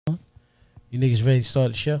You niggas ready to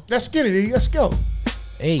start the show? Let's get it, E. Let's go.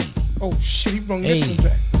 Hey. Oh, shit. He brought this one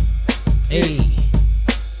back. Hey.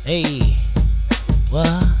 Hey.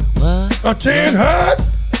 What? A 10 hut.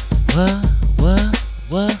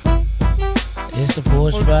 What? It's the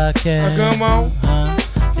Porch Podcast. Come on.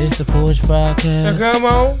 It's the Porch Podcast. Come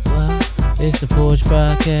on. What? It's the Porch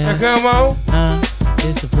Podcast. Come on.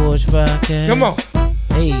 It's the Porch Podcast. Come on.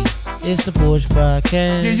 Hey. It's the Porch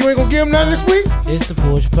Podcast. Yeah, you ain't gonna give him nothing this week? It's the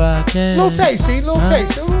Porch Podcast. Little taste, see? Little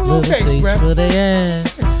taste, bro. For their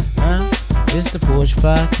ass. It's the Porch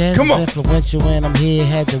Podcast. Come on. It's influential and I'm here.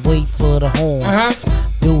 Had to wait for the horns.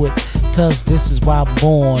 Do it, cause this is why I'm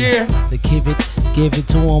born. Yeah. To give it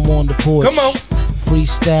to him on the porch. Come on.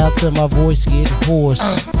 Freestyle till my voice get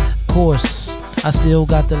hoarse. Of course, I still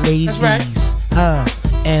got the ladies. That's right.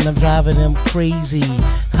 And I'm driving them crazy.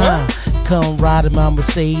 Come ride in my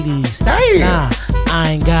Mercedes. Damn. Nah,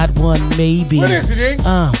 I ain't got one, maybe. What is it,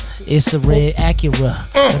 It's a red Acura.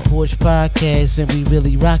 The Porch Podcast, and we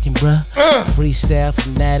really rockin', bruh. Freestyle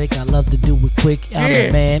fanatic, I love to do it quick.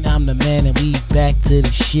 I'm the man, and we back to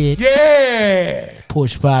the shit. Yeah.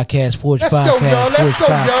 Porch Podcast. Let's go, y'all. Let's go,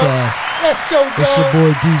 y'all. It's your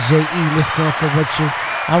boy DJ E, Mr. Influential.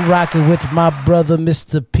 I'm rocking with my brother,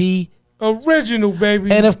 Mr. P. Original,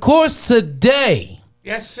 baby. And of course, today.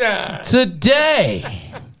 Yes, sir. Today,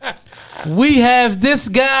 we have this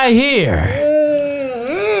guy here.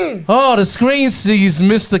 Oh, the screen sees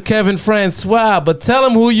Mr. Kevin Francois, but tell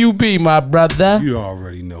him who you be, my brother. You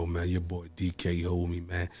already know, man. Your boy DK Homie,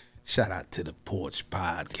 man. Shout out to the Porch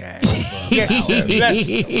Podcast. Yes, sir.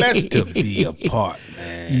 Let's to be a part,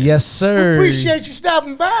 man. Yes, sir. Appreciate you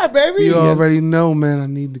stopping by, baby. You already know, man. I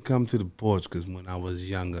need to come to the porch because when I was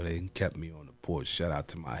younger, they kept me on the porch. Shout out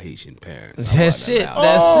to my Haitian parents. That's it.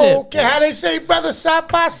 Okay, how they say, brother,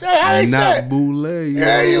 sapa say? How they say? Not boule.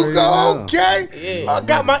 There you go. Okay. I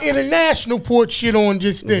got my international porch shit on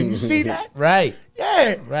just then. You see that? Right.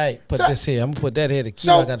 Yeah. Right. Put this here. I'm going to put that here. The key,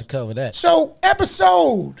 I got to cover that. So,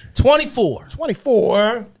 episode 24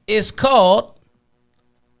 is called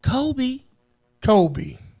Kobe.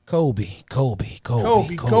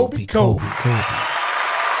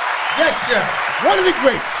 Yes, sir. One of the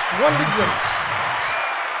greats.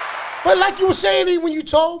 But like you were saying, E, when you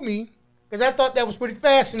told me, because I thought that was pretty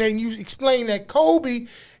fascinating, you explained that Kobe,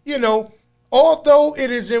 although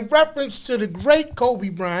it is in reference to the great Kobe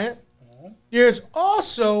Bryant, there's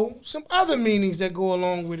also some other meanings that go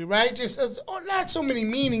along with it, right? Just not so many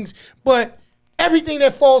meanings, but everything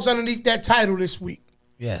that falls underneath that title this week.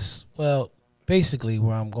 Yes. Well, basically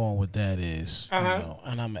where I'm going with that is,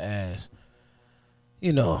 and I'm going to ask,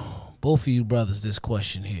 both of you brothers this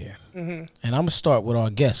question here. And I'm going to start with our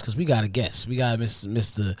guest because we got a guest. We got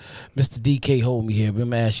Mr. DK Homie here. But I'm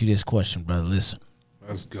going to ask you this question, brother. Listen.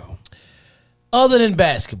 Let's go. Other than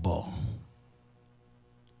basketball,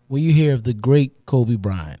 when you hear of the great Kobe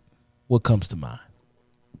Bryant, what comes to mind?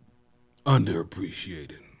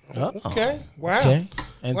 Underappreciated. Okay. Wow. Okay.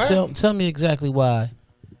 And tell me exactly why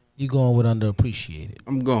you going with underappreciated.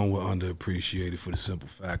 I'm going with underappreciated for the simple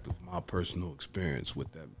fact of my personal experience with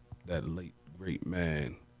that late great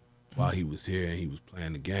man while he was here and he was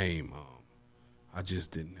playing the game. I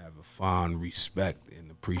just didn't have a fond respect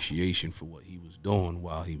and appreciation for what he was doing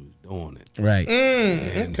while he was doing it. Right.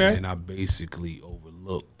 And I basically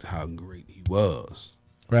overlooked how great he was.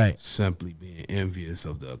 Right. Simply being envious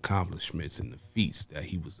of the accomplishments and the feats that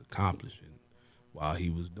he was accomplishing while he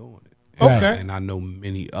was doing it. Okay. And I know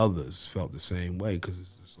many others felt the same way because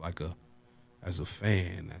it's just like as a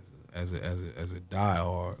fan, as a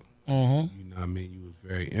diehard, you know what I mean? You was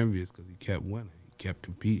very envious because he kept winning. He kept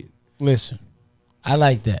competing. Listen, I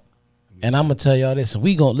like that. And I'm going to tell y'all this. And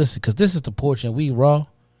we going to listen because this is the porch and we raw.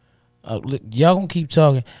 Y'all going to keep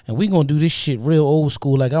talking. And we going to do this shit real old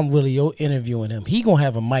school like I'm really interviewing him. He going to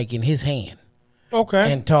have a mic in his hand.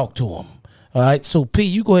 Okay. And talk to him. All right. So, P,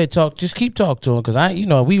 you go ahead and talk. Just keep talking to him because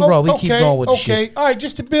we raw. We keep going with the shit. Okay. All right.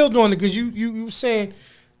 Just to build on it because you were saying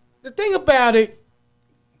the thing about it,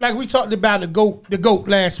 like we talked about the GOAT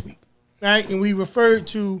last week. Right. And we referred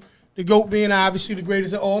to the GOAT being obviously the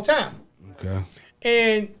greatest of all time. Okay.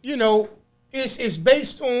 And, it's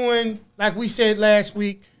based on, like we said last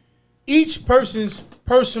week, each person's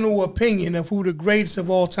personal opinion of who the greatest of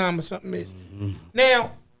all time or something is.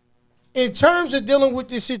 Now, in terms of dealing with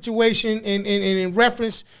this situation and in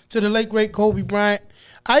reference to the late, great Kobe Bryant,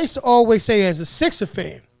 I used to always say as a Sixer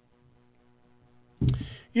fan,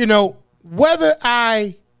 whether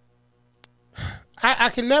I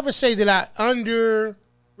can never say that I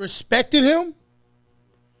under-respected him,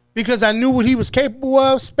 because I knew what he was capable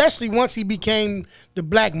of, especially once he became the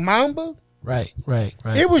Black Mamba. Right.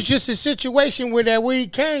 It was just a situation where he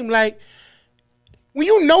came, like, when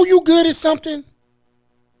you know you good at something,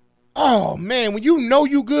 oh man, when you know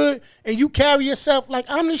you good and you carry yourself like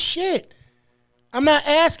I'm the shit. I'm not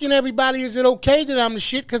asking everybody, is it okay that I'm the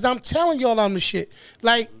shit? Because I'm telling y'all I'm the shit.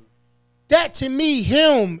 Like, that to me,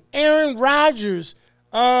 him, Aaron Rodgers,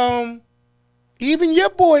 even your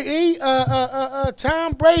boy,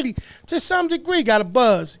 Tom Brady, to some degree, got a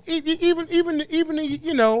buzz. Even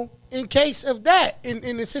you know, in case of that,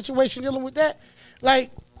 in the situation dealing with that,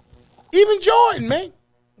 like, even Jordan, man.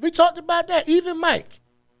 We talked about that. Even Mike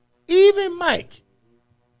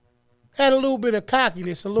had a little bit of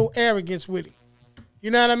cockiness, a little arrogance with him. You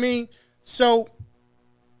know what I mean? So,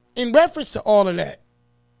 in reference to all of that,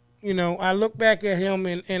 you know, I look back at him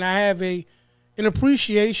and I have an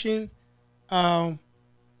appreciation for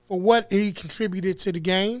what he contributed to the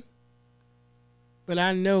game. But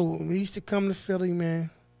I know when he used to come to Philly, man,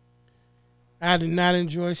 I did not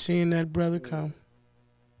enjoy seeing that brother come.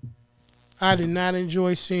 I did not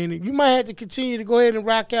enjoy seeing it. You might have to continue to go ahead and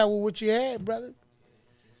rock out with what you had, brother.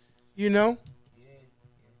 You know?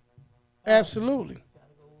 Absolutely.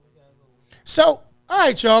 So, all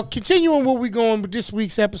right, y'all. Continuing where we going with this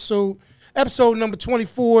week's episode number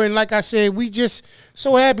 24. And like I said, we just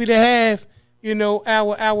so happy to have, you know,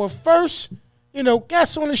 our first, you know,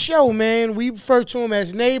 guest on the show, man. We refer to him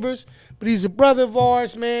as Neighbors, but he's a brother of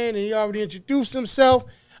ours, man, and he already introduced himself.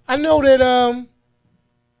 I know that, and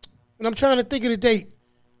I'm trying to think of the date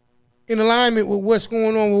in alignment with what's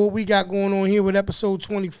going on, with what we got going on here with episode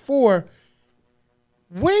 24.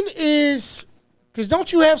 When is... Because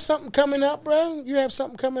don't you have something coming up, bro? You have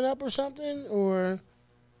something coming up or something? Or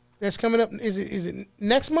that's coming up, is it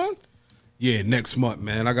next month? Yeah, next month,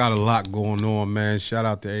 man. I got a lot going on, man. Shout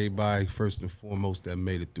out to everybody, first and foremost, that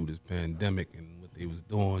made it through this pandemic and what they was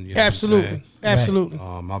doing. You know Absolutely. Absolutely.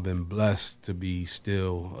 I've been blessed to be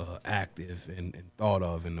still active and thought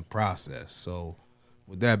of in the process. So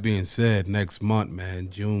with that being said, next month, man,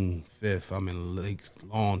 June 5th, I'm in Lake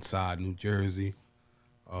Lawnside, New Jersey.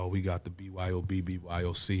 We got the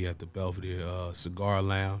BYOC at the Belvedere Cigar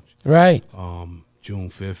Lounge. Right. June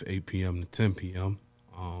 5th, 8 p.m. to 10 p.m.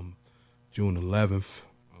 June 11th,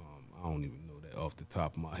 I don't even know that off the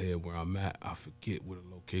top of my head where I'm at. I forget where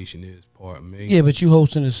the location is, pardon me. Yeah, but you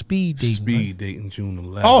hosting a speed date. Speed dating June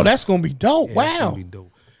 11th. Oh, that's going to be dope. Yeah, wow. It's going to be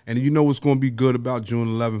dope. And you know what's going to be good about June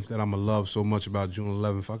 11th that I'm going to love so much about June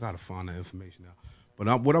 11th? I got to find that information out.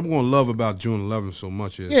 But what I'm going to love about June 11th so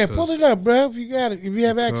much is... Yeah, pull it up, bro, if you got it. If you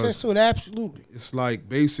have access to it, absolutely. It's like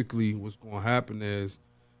basically what's going to happen is,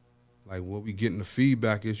 like what we getting the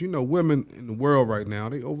feedback is, you know, women in the world right now,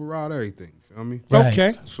 they override everything. You feel me? Right.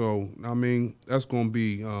 Okay. So, I mean, that's going to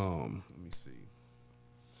be, let me see.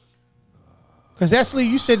 Because that's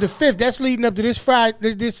you said the 5th. That's leading up to this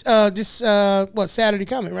Friday, this Saturday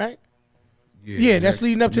coming, right? Yeah, that's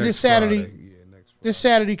leading up to this Saturday. Friday. Yeah, next Friday. This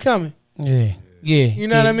Saturday coming. Yeah. Yeah. You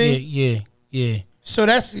know what I mean? Yeah. So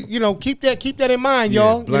that's, you know, keep that in mind,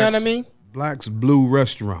 y'all. You know what I mean? Black's Blue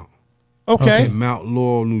Restaurant. Okay. In Mount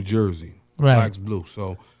Laurel, New Jersey. Right. Black's Blue.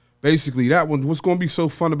 So basically that one, what's going to be so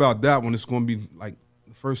fun about that one, it's going to be like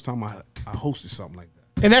the first time I hosted something like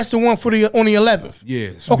that. And that's the one on the 11th.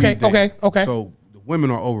 Yeah. Okay. So the women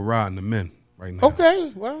are overriding the men right now.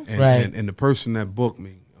 Okay. Well. And the person that booked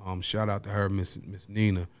me, shout out to her, Miss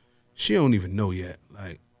Nina, she don't even know yet.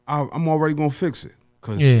 Like, I'm already going to fix it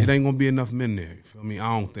because it ain't going to be enough men there. You feel me?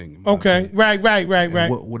 I don't think. Okay. Right.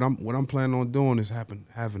 What I'm planning on doing is having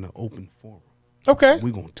an open forum. Okay.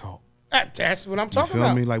 We're going to talk. That's what I'm You talking feel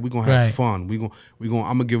about. me? Like, we're going to have fun. I'm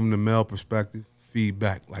going to give them the male perspective,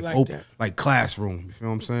 feedback, like open, like classroom. You feel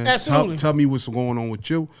what I'm saying? Absolutely. Tell me what's going on with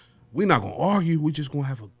you. We're not going to argue. We're just going to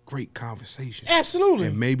have a great conversation. Absolutely.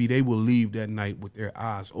 And maybe they will leave that night with their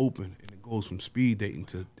eyes open, and it goes from speed dating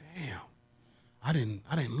to, damn, I didn't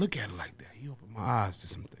look at it like that. He opened my eyes to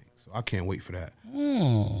some things. So I can't wait for that.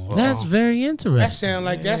 That's very interesting. That sounds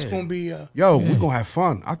like that's going to be Yo, we're going to have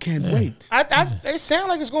fun. I can't wait. It sounds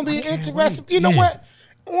like it's going to be interesting. You know what?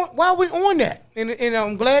 While we're on that, and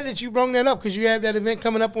I'm glad that you brought that up because you have that event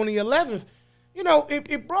coming up on the 11th. You know,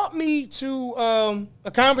 it brought me to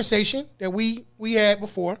a conversation that we had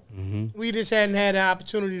before. Mm-hmm. We just hadn't had an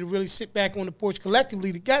opportunity to really sit back on the porch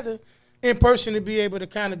collectively together in person to be able to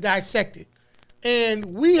kind of dissect it. And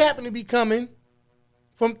we happen to be coming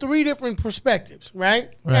from 3 different perspectives, right?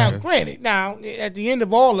 Now, granted, at the end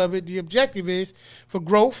of all of it, the objective is for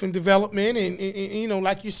growth and development and you know,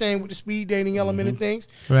 like you're saying with the speed dating element and things,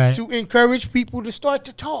 to encourage people to start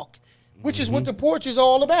to talk, which is what the porch is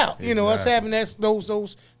all about. You know, us having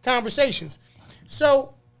those conversations.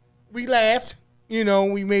 So we laughed, you know,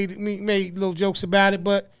 we made little jokes about it,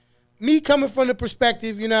 but me coming from the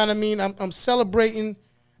perspective, you know what I mean, I'm celebrating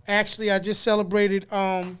Actually, I just celebrated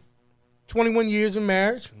 21 years of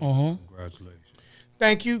marriage. Congratulations.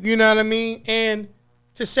 Thank you. You know what I mean? And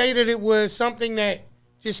to say that it was something that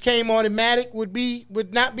just came automatic would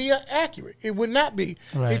not be accurate. It would not be.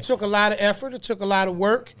 Right. It took a lot of effort. It took a lot of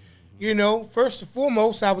work. You know, first and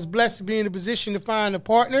foremost, I was blessed to be in a position to find a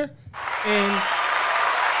partner. And,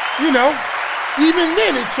 you know, even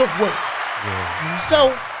then it took work. Yeah.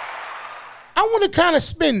 So I want to kind of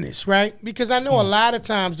spin this, right? Because I know a lot of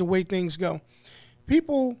times the way things go,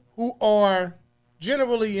 people who are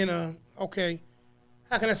generally in a, how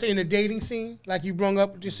can I say, in a dating scene, like you brung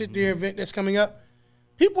up just at the event that's coming up,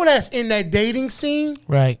 people that's in that dating scene,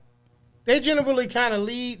 Right. they generally kind of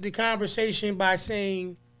lead the conversation by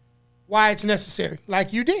saying why it's necessary,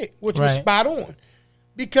 like you did, which was Right. spot on.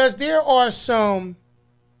 Because there are some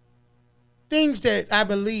things that I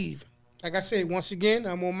believe, like I said, once again,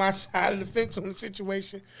 I'm on my side of the fence on the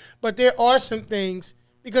situation, but there are some things,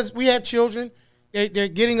 because we have children, they're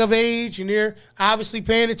getting of age, and they're obviously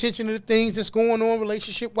paying attention to the things that's going on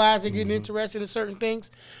relationship-wise. They're getting interested in certain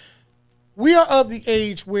things. We are of the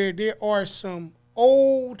age where there are some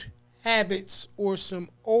old habits or some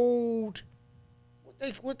old,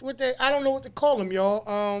 what they I don't know what to call them,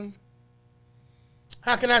 y'all.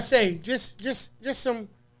 How can I say? Just some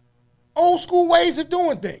old school ways of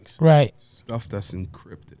doing things. Right. Stuff that's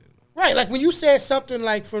encrypted. Right, like when you said something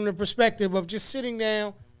like from the perspective of just sitting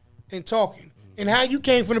down and talking, and how you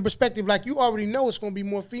came from the perspective like you already know it's going to be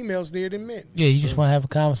more females there than men. Yeah, you just want to have a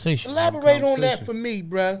conversation. Elaborate on that for me,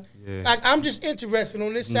 bruh. Yeah. Like, I'm just interested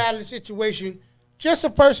on this side of the situation. Just a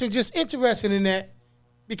person just interested in that,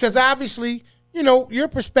 because obviously, you know, your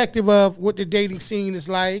perspective of what the dating scene is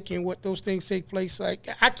like and what those things take place like,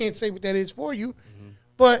 I can't say what that is for you,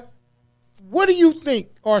 but what do you think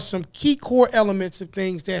are some key core elements of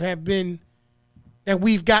things that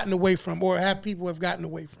we've gotten away from, or have people have gotten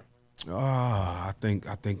away from? I think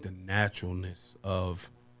the naturalness of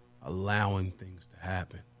allowing things to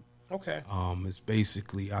happen. Okay. It's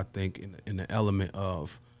basically, I think, in the element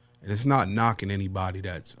of, and it's not knocking anybody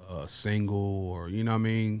that's single or, you know what I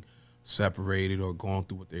mean, separated or going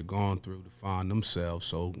through what they're going through to find themselves.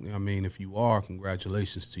 So, you know what I mean, if you are,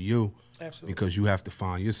 congratulations to you. Absolutely. Because you have to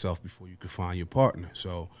find yourself before you can find your partner.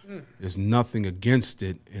 So there's nothing against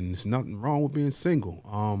it, and there's nothing wrong with being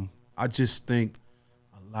single. I just think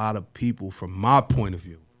a lot of people, from my point of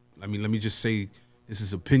view, let me just say, this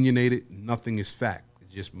is opinionated. Nothing is fact.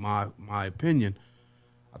 It's just my opinion.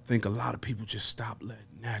 I think a lot of people just stop letting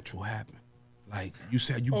natural happen. Like you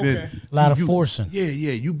said, you've been Okay. A lot of forcing. Yeah.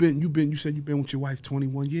 You said you've been with your wife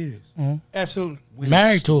 21 years. Absolutely.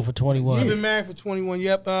 Married to her for 21. I've been married for 21.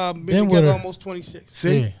 Yep. Been Been with together her. almost 26.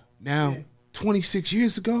 See, Yeah. now 26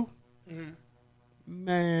 years ago,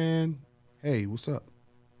 man, hey, what's up?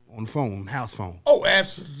 On the phone, house phone. Oh,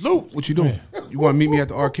 absolutely. What you doing? You want to meet me at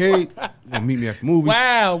the arcade? You want to meet me at the movies?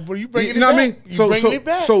 Wow, bro, you bringing You it know back. what I mean? You bringing it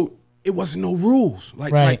back. So it wasn't no rules,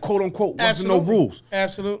 Right. like quote unquote, wasn't no Absolutely. rules.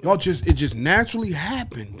 Absolutely. It just naturally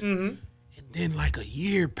happened, and then like a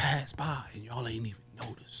year passed by, and y'all ain't even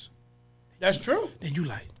noticed. That's true. Then you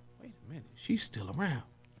like, wait a minute, she's still around,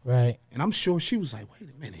 Right. and I'm sure she was like, wait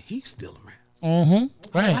a minute, he's still around.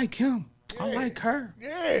 I Right. like him. I like her.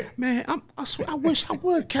 Yeah. Man, I swear, I wish I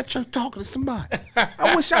would catch her talking to somebody.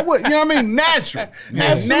 I wish I would. You know what I mean? Natural.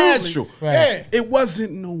 Absolutely. Natural. Right. Yeah. It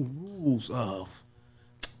wasn't no rules of,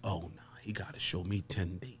 oh, nah, he got to show me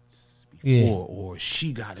 10 dates before, Yeah. or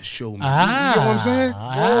she got to show me. You get what I'm saying?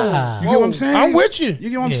 Ah. You get what I'm saying? I'm with you. You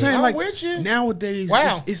get what I'm Yeah. saying? I'm Like with you. nowadays,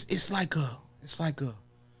 Wow. it's like a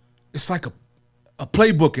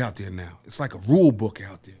playbook out there now. It's like a rule book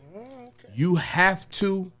out there. You have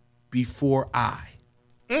to before I.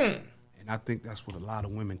 And I think that's what a lot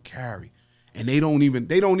of women carry. And they don't even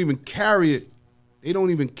carry it. They don't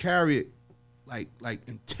even carry it like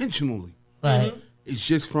intentionally. Right. It's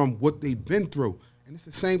just from what they've been through. And it's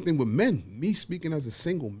the same thing with men. Me speaking as a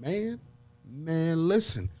single man,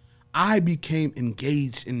 listen, I became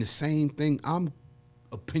engaged in the same thing I'm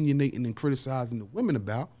opinionating and criticizing the women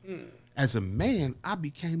about. As a man, I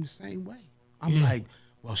became the same way. I'm like,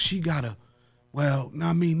 well, she gotta,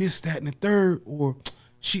 this, that, and the third, or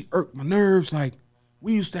she irked my nerves. Like,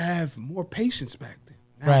 we used to have more patience back then.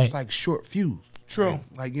 Now Right. it's like short fuse. True.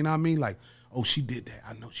 Like, you know what I mean? Like, oh, she did that.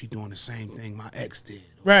 I know she doing the same thing my ex did.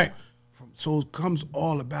 Right. So it comes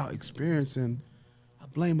all about experience, and I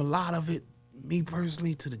blame a lot of it, me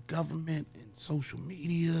personally, to the government and social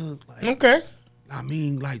media. Like, Okay. I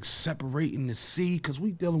mean, like separating the sea, because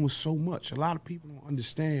we dealing with so much. A lot of people don't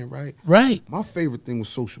understand, right? Right. My favorite thing with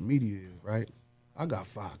social media is, right, I got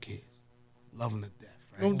 5 kids, loving to death,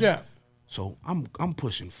 right? No doubt. So I'm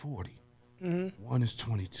pushing 40. One is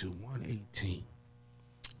 22, one 18.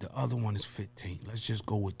 The other one is 15. Let's just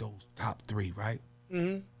go with those top three, right?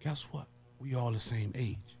 Guess what? We all the same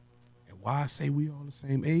age. And why I say we all the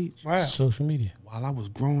same age? Wow. Social media. While I was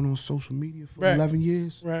growing on social media for Right. 11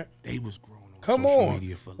 years, Right. they was growing on Come social on.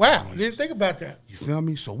 media for 11 Wow. years. Didn't think about that. You feel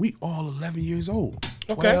me? So we all 11 years old.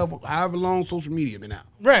 Okay. 12, however long social media been out.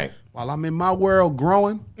 Right. While I'm in my world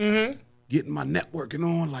growing, getting my networking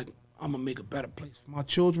on, like I'm gonna make a better place for my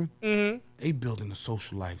children. They building a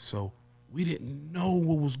social life. So we didn't know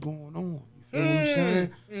what was going on. You feel what I'm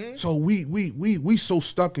saying? So we so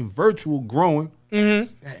stuck in virtual growing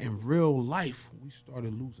that in real life we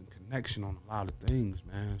started losing connection on a lot of things,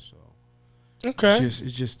 man. So Okay. it's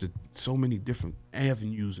just so many different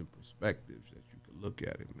avenues and perspectives that you could look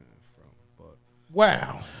at it, man, from. But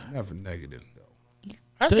Wow. never negative though.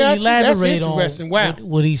 I To got you. That's elaborate interesting. on Wow.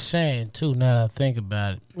 what he's saying too. Now that I think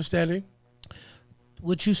about it, What's that? In?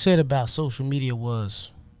 what you said about social media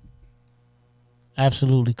was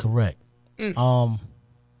absolutely correct. I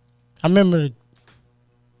remember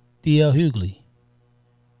D.L. Hughley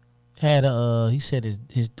had he said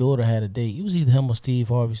his daughter had a date. It was either him or Steve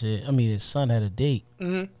Harvey said. I mean, his son had a date,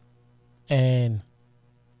 and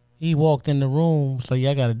he walked in the room. It's like,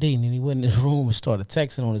 "Yeah, I got a date," and then he went in his room and started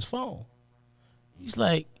texting on his phone. He's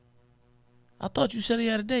like, "I thought you said he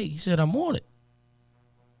had a date." He said, "I'm on it."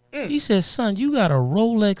 He said, "Son, you got a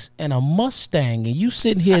Rolex and a Mustang, and you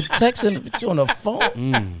sitting here texting with you on the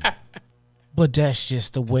phone." But that's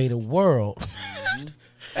just the way the world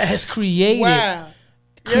has created Wow.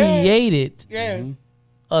 created Yeah.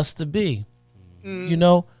 us to be. You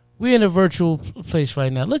know, we're in a virtual place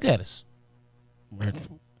right now. Look at us.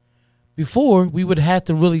 Before, we would have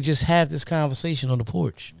to really just have this conversation on the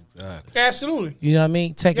porch. Exactly. Absolutely. You know what I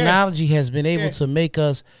mean? Technology has been able Yeah. to make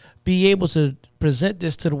us be able to present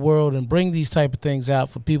this to the world and bring these type of things out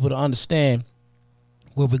for people to understand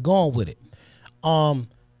where we're going with it.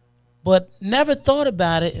 But never thought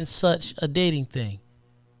about it in such a dating thing.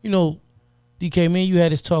 You know, DK, man, you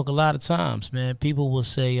had this talk a lot of times, man. People will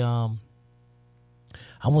say, I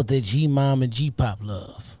want that G-Mom and G-Pop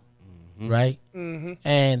love, right?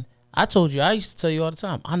 And I told you, I used to tell you all the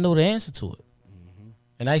time, I know the answer to it.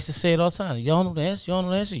 And I used to say it all the time. Y'all know the answer? Y'all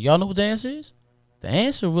know the answer? Y'all know what the answer is? The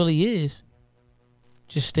answer really is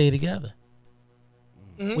just stay together.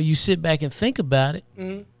 When you sit back and think about it,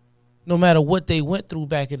 no matter what they went through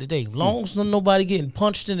back in the day, long as nobody getting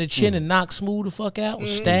punched in the chin and knocked smooth the fuck out or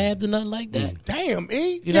stabbed or nothing like that. Damn,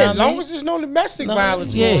 E. You know Yeah, what as I long mean? as there's no domestic No,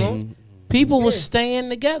 violence yeah. going on. People were staying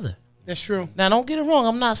together. That's true. Now, don't get it wrong.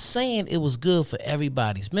 I'm not saying it was good for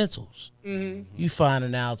everybody's mentals. You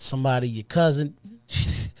finding out somebody, your cousin,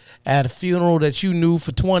 at a funeral that you knew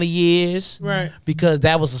for 20 years. Right. Because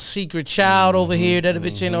that was a secret child over here that a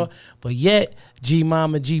bitch, you know. But yet,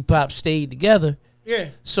 G-Mom and G-Pop stayed together. Yeah.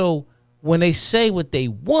 So when they say what they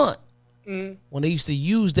want, when they used to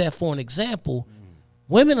use that for an example,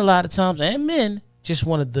 women a lot of times, and men, just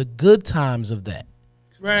wanted the good times of that.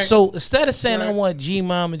 Right. So instead of saying I Right. want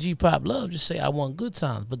G-Mom and G-Pop love, just say I want good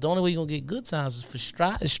times. But the only way you're going to get good times is for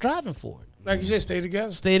striving for it. like you said, stay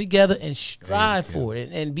together. Stay together and strive for it,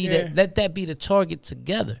 and be Yeah. that. Let that be the target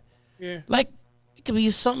together. Yeah. Like it could be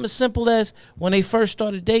something as simple as when they first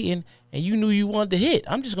started dating, and you knew you wanted to hit.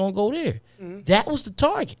 I'm just gonna go there. That was the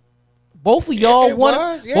target. Both of y'all it wanted.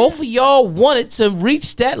 was, yeah. Both of y'all wanted to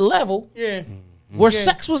reach that level Yeah. where Yeah.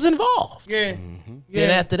 sex was involved. Yeah. Then Yeah.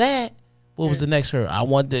 after that, what was the next hurdle? I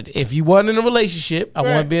wanted. If you weren't in a relationship, I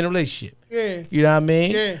want Right. to be in a relationship. Yeah. You know what I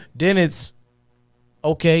mean? Yeah. Then it's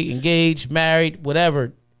okay, engaged, married,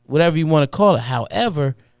 whatever you want to call it.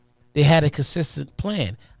 However, they had a consistent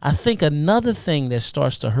plan. I think another thing that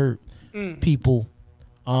starts to hurt people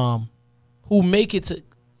who make it to,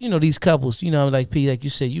 these couples, like P, like you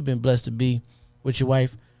said, you've been blessed to be with your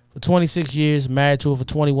wife for 26 years, married to her for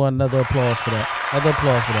 21. Another applause for that. Thank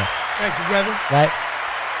you, brother. Right?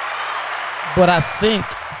 But I think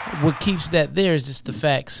what keeps that there is just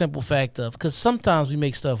the simple fact of, because sometimes we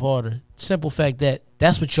make stuff harder. Simple fact that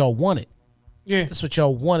that's what y'all wanted. Yeah. That's what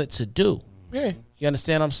y'all wanted to do. Yeah. You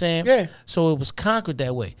understand what I'm saying? Yeah. So it was conquered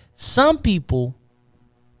that way. Some people,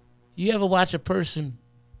 you ever watch a person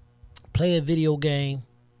play a video game,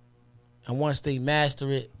 and once they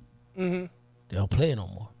master it, they don't play it no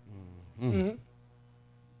more.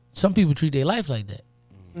 Some people treat their life like that.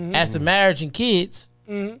 After marriage and kids,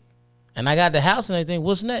 and I got the house and everything,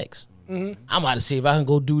 what's next? I'm about to see if I can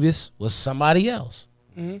go do this with somebody else.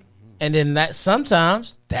 And then that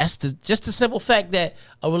sometimes that's just the simple fact that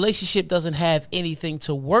a relationship doesn't have anything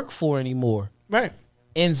to work for anymore Right.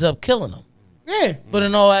 ends up killing them. Yeah. But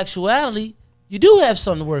in all actuality, you do have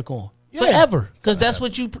something to work on. forever, because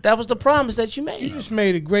that was the promise that you made. You just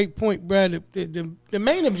made a great point, brother. The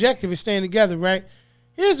main objective is staying together, right?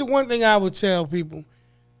 Here's the one thing I would tell people.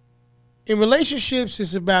 In relationships,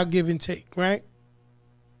 it's about give and take, right?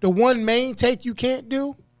 The one main take you can't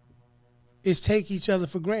do is take each other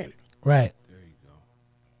for granted. Right. There you go.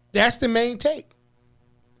 That's the main take.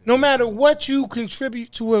 No matter what you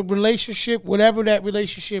contribute to a relationship, whatever that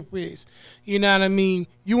relationship is, you know what I mean?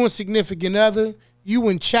 You and significant other, you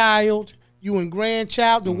and child, you and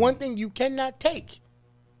grandchild, the one thing you cannot take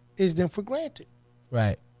is them for granted.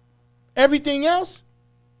 Right. Everything else,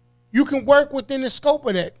 you can work within the scope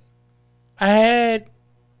of that. I had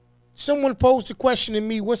someone pose the question to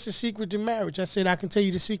me, what's the secret to marriage? I said, I can tell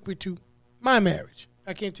you the secret to my marriage.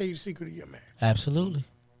 I can't tell you the secret of your marriage. Absolutely.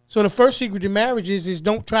 So the first secret to marriage is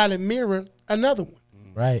don't try to mirror another one.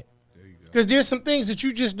 Right. Because there's some things that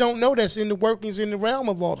you just don't know that's in the workings, in the realm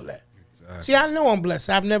of all of that. Exactly. See, I know I'm blessed.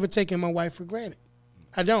 I've never taken my wife for granted.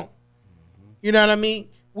 I don't. You know what I mean?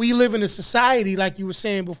 We live in a society, like you were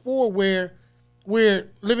saying before, where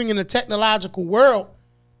we're living in a technological world.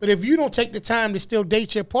 But if you don't take the time to still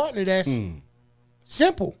date your partner, that's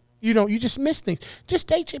simple. You know, you just miss things. Just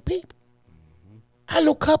date your people. I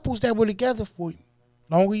know couples that were together for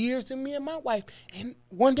longer years than me and my wife. And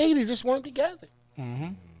one day they just weren't together.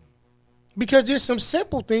 Because there's some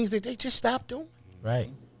simple things that they just stopped doing. Right.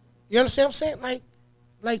 You understand what I'm saying?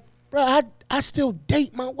 Like, bro, I still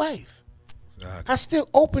date my wife. Exactly. I still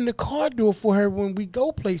open the car door for her when we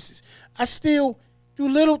go places. I still do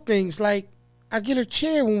little things like I get her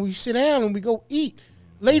chair when we sit down and we go eat.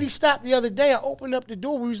 Lady stopped the other day. I opened up the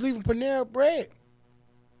door. We was leaving Panera Bread.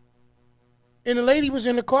 And the lady was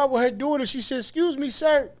in the car with her daughter. She said, excuse me,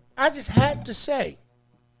 sir. I just have to say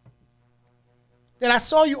that I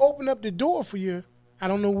saw you open up the door for you. I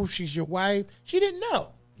don't know if she's your wife. She didn't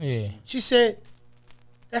know. Yeah. She said,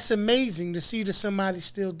 that's amazing to see that somebody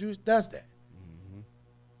still does that.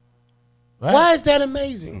 Right. Why is that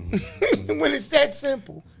amazing when it's that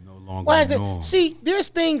simple? It's no longer Why is that? norm. See, there's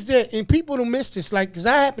things that, and people don't miss this, like, because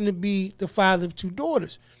I happen to be the father of two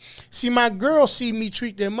daughters. See, my girls see me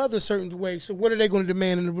treat their mother a certain way, so what are they going to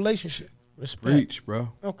demand in a relationship? Respect. Preach,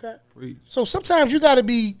 bro. Okay? Preach. So sometimes you got to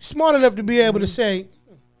be smart enough to be able to say,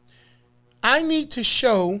 I need to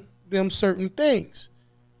show them certain things.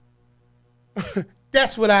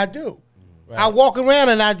 That's what I do. Right. I walk around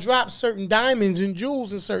and I drop certain diamonds and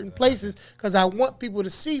jewels in certain places because I want people to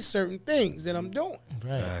see certain things that I'm doing.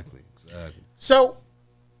 Right. Exactly. So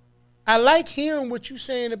I like hearing what you're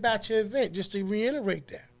saying about your event, just to reiterate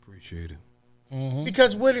that. Appreciate it.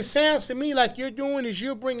 Because what it sounds to me like you're doing is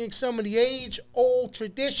you're bringing some of the age-old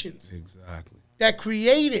traditions that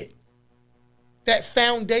created that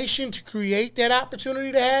foundation to create that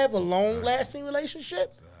opportunity to have a long-lasting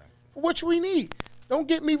relationship. For what we need. Don't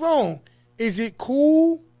get me wrong. Is it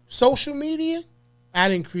cool, social media? I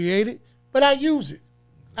didn't create it, but I use it.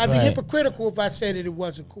 I'd be hypocritical if I said that it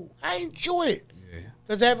wasn't cool. I enjoy it. Yeah.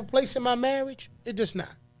 Does it have a place in my marriage? It does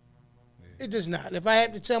not. It does not. If I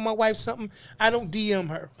have to tell my wife something, I don't DM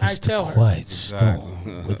her. I tell her. Quiet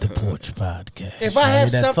Storm with the Porch Podcast. If I have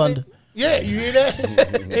something, thunder? yeah, you hear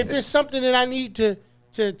that? If there's something that I need to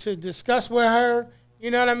discuss with her, you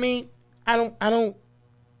know what I mean? I don't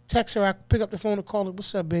text her. I pick up the phone and call her.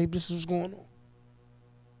 What's up, babe? This is what's going on.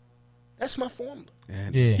 That's my formula.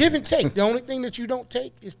 Give and take. The only thing that you don't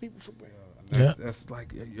take is people for granted. That's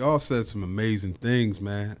like, y'all said some amazing things,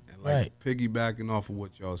 man. And like piggybacking off of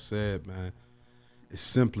what y'all said, man, it's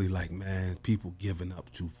simply like, man, people giving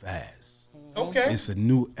up too fast. Okay. It's a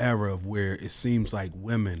new era of where it seems like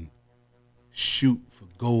women shoot for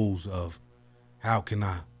goals of how can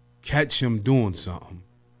I catch him doing something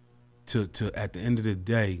to at the end of the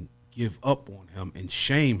day give up on him and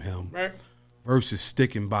shame him versus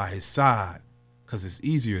sticking by his side, because it's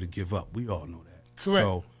easier to give up. We all know that. Correct.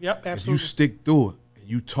 So absolutely. if you stick through it and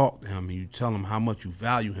you talk to him and you tell him how much you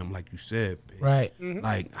value him, like you said, babe,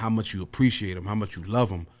 like how much you appreciate him, how much you love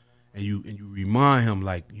him, and you remind him,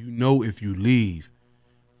 like, you know, if you leave,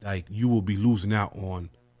 like, you will be losing out on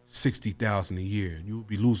 $60,000 a year. You will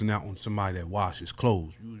be losing out on somebody that washes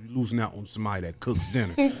clothes. You will be losing out on somebody that cooks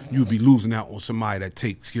dinner. You'll be losing out on somebody that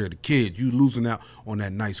takes care of the kids. You losing out on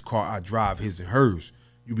that nice car I drive, his and hers.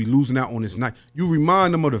 You'll be losing out on this night. You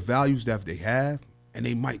remind them of the values that they have, and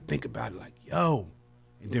they might think about it like, yo,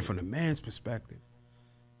 and then from the man's perspective,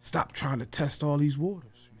 stop trying to test all these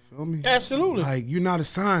waters. You feel me? Absolutely. Like, you're not a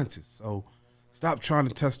scientist, so stop trying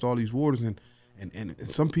to test all these waters. And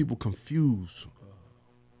some people confuse.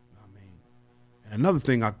 And another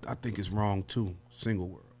thing I think is wrong too, single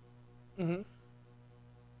world.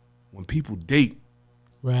 When people date,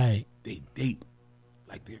 they date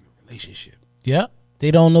like they're in a relationship. Yeah. They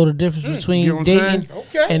don't know the difference between You know what I'm dating saying?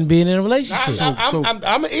 Okay. and being in a relationship.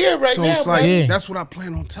 I'm an ear right So now. it's like Yeah. that's what I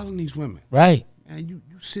plan on telling these women. Right. And you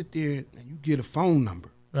sit there and you get a phone number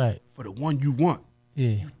Right. for the one you want. Yeah.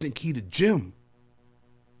 You think he the gym.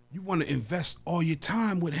 You want to invest all your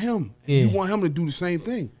time with him. And Yeah. you want him to do the same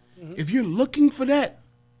thing. If you're looking for that,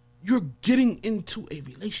 you're getting into a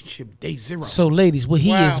relationship day zero. So, ladies, what he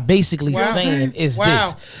Wow. is basically Wow. saying is Wow.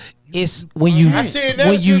 this: it's when you I see it now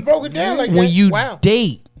when that you you broke it down like when that. you Wow.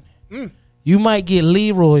 date, you might get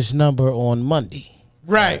Leroy's number on Monday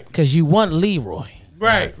Right. because you want Leroy,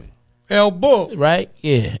 Right. El Bull. right?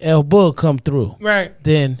 Yeah, El Bull come through. Right.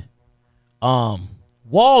 Then,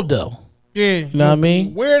 Waldo, Yeah. you know what I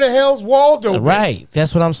mean? Where the hell's Waldo? been? Right.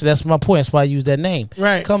 That's what I'm. That's my point. That's why I use that name.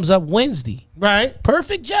 Right. Comes up Wednesday. Right.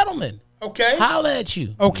 Perfect gentleman. Okay. Holla at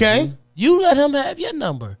you. Okay. You let him have your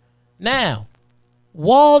number. Now,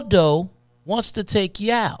 Waldo wants to take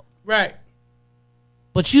you out, Right.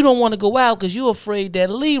 but you don't want to go out because you're afraid that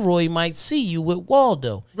Leroy might see you with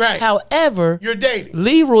Waldo. Right. However, You're dating.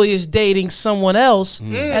 Leroy is dating someone else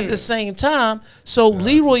at the same time, so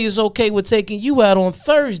Leroy is okay with taking you out on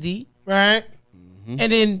Thursday Right.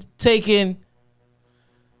 and then taking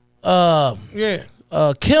Yeah.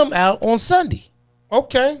 Kim out on Sunday.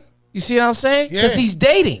 Okay. You see what I'm saying? Because Yeah. he's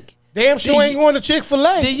dating. Damn sure ain't going to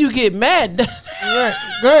Chick-fil-A. Then you get mad. Right.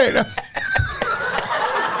 Go ahead.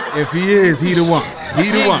 If he is, he the one. He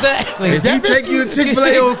the Exactly. one. If he take you to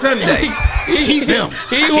Chick-fil-A on Sunday, keep him.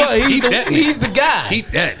 He's the guy.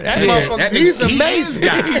 Keep that. That motherfucker, he's amazing.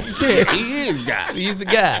 He is God. He's the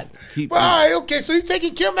guy. Keep Well, him. all right, okay. So you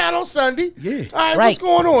taking Kim out on Sunday. Yeah. All right, Right. what's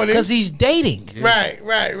going on? Because he's dating. Right.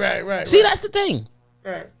 See, that's the thing.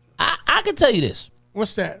 right. I can tell you this.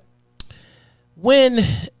 What's that? When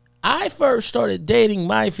I first started dating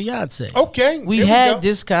my fiance, Okay. we there had go.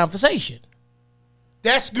 this conversation,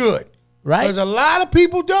 That's good. right? Because a lot of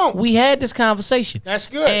people don't. We had this conversation. That's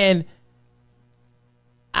good. And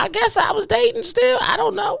I guess I was dating still. I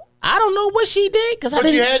don't know. I don't know what she did because I But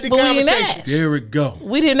didn't. you had the but we didn't conversation. ask. There it go.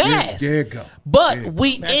 We didn't ask. There it go. But Yeah.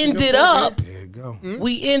 we That's a good ended point, up. There it go.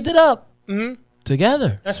 We ended up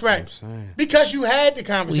together. That's right. saying. Because you had the We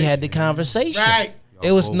conversation. had the conversation. Right.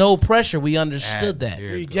 It was no pressure. We understood that.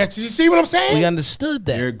 There it Yes, you see what I'm saying? We understood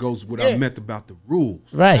There that. it goes what Yeah. I meant about the rules.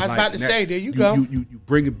 Right. I was about to that- say, there you go. You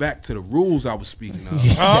bring it back to the rules I was speaking of.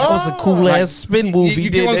 That was a cool Like, ass spin move he you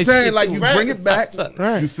did. get what I'm that saying? shit Like too. you Right. bring it back.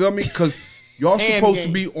 Right. You feel me? Because y'all Hand supposed to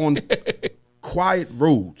game. be on quiet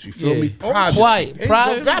roads. You feel Yeah. me? Privacy. Quiet. There you go.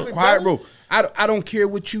 Private. Drop it, Quiet brother. road. I don't care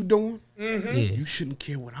what you doing. Yeah. You shouldn't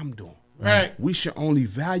care what I'm doing. Right. We should only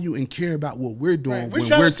value and care about what we're doing Right. We're when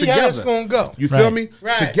trying we're to see together. how it's gonna go. You feel Right. me?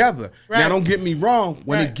 Right. Together. Right. Now, don't get me wrong.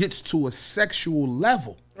 When Right. it gets to a sexual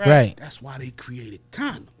level, Right. that's why they created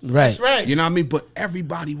condoms. Right. That's right. You know what I mean? But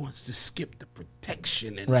everybody wants to skip the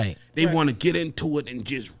protection and Right. they want to get into it and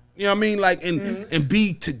just, you know what I mean? Like, and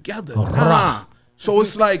be together. Nah. So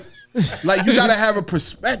it's like you got to have a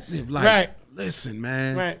perspective. Like, Right. listen,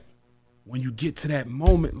 man. Right. When you get to that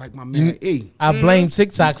moment, like my man E. I blame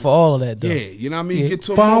TikTok for all of that, though. Yeah, you know what I mean? Yeah. Get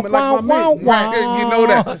to a Wah, moment like my wah, man. wah, Right, you know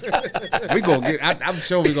that. We gonna get. I'm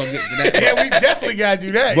sure we gonna get to that. Yeah, we definitely got to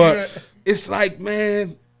do that. But it's like,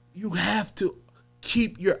 man, you have to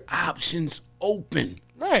keep your options open.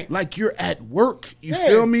 Right. Like you're at work. You Yeah.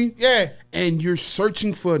 feel me? Yeah. And you're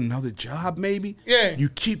searching for another job, maybe. Yeah. You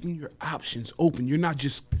keeping your options open. You're not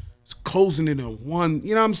just closing it on one.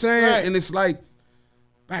 You know what I'm saying? Right. And it's like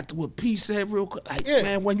back to what P said real quick. Like, Yeah.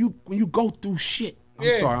 man, when you go through shit. I'm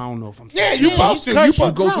Yeah. sorry, I don't know if I'm. Yeah, you Yeah, supposed you to. You cut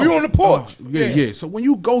supposed your to. We on the porch. Yeah. So when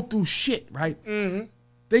you go through shit, right?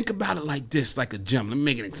 Think about it like this, like a gym. Let me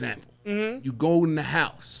make an example. You go in the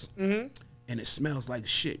house and it smells like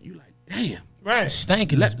shit. You like, damn. Right.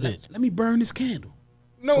 Stanking this bitch. Let me burn this candle.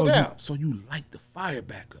 No doubt. So you light the fire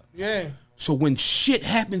back up. Yeah. So when shit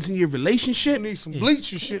happens in your relationship, You need some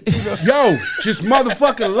bleach and shit. You know? yo, just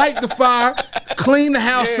motherfucking light the fire, clean the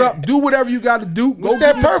house Yeah. up, do whatever you got to do. What's Go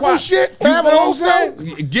that get the purple quiet. shit? You know what I'm Fabuloso?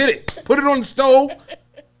 saying? Get it. Put it on the stove.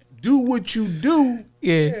 Do what you do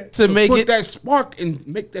Yeah. To make put it. that spark and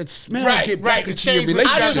make that smell Right, get right, back to into your change what-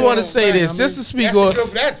 relationship. I just Right. want to say Right, this, I just mean, to speak That's on, a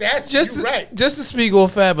good- that's just you to, right. just to speak on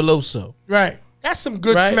Fabuloso. Right. That's some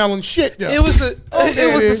good Right. smelling shit, though. It was a Oh, it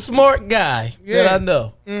yeah, was it a is. smart guy Yeah. that I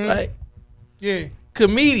know, right? Yeah.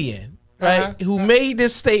 Comedian, right? Uh-huh. Who made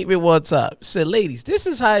this statement one time? Said, "Ladies, this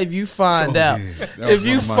is how if you find out, yeah. That was if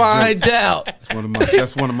you one of my find jokes. out,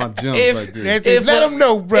 That's one of my gems If- right there. That's it. Let them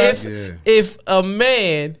know, bro. if a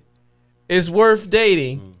man is worth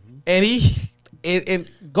dating, and he and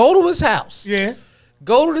go to his house, Yeah.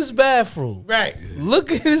 go to this bathroom. Right.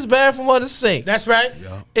 Look at his bathroom on the sink. That's right.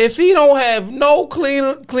 Yeah. If he don't have no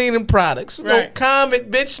cleaning products, no Right. Comet,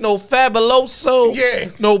 bitch, no Fabuloso, Yeah.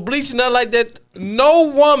 no bleach, nothing like that, no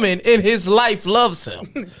woman in his life loves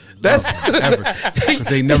him. That's Because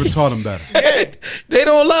they never taught him better. they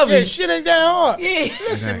don't love Yeah, him. shit ain't that hard. Yeah.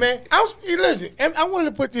 Listen, man. And I wanted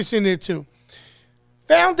to put this in there too.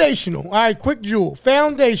 Foundational. All right, quick jewel.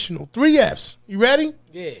 Foundational. 3 F's. You ready?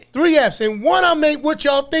 Yeah. 3 F's. And one I make what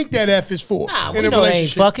y'all think that F is for Nah, in we a know they ain't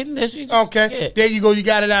relationship. fucking. That's you just- Okay. Yeah. There you go. You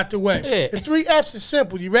got it out the way. Yeah. The 3 F's is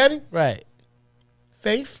simple. You ready? Right.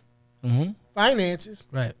 Faith, Mm-hmm. finances,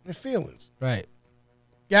 Right. and feelings. Right.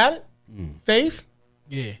 Got it? Faith,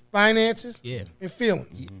 Yeah. finances, Yeah. and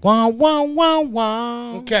feelings. Wow, wow, wow,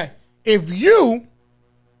 wow. Okay. If you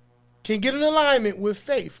can get in alignment with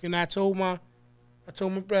faith, and I told my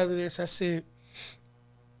brother this, I said,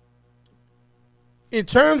 in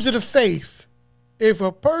terms of the faith, if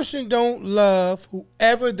a person don't love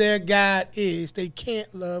whoever their God is, they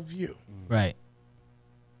can't love you. Right.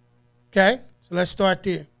 Okay? So let's start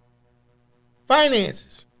there.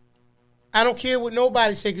 Finances. I don't care what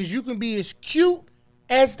nobody say, because you can be as cute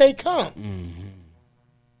as they come.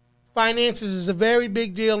 Finances is a very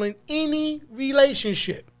big deal in any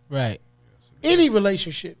relationship. Right. Any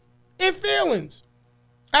relationship. And feelings.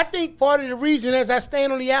 I think part of the reason, as I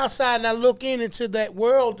stand on the outside and I look into that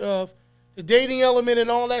world of the dating element and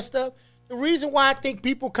all that stuff, the reason why I think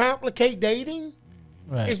people complicate dating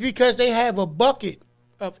Right. is because they have a bucket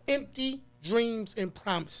of empty dreams and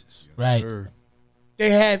promises. Right. Sure. They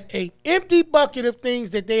have a empty bucket of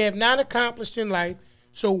things that they have not accomplished in life.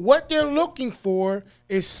 So what they're looking for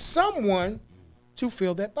is someone to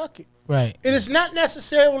fill that bucket. Right. It is not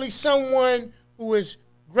necessarily someone who is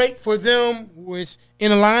great for them, who is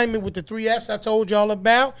in alignment with the 3 F's I told y'all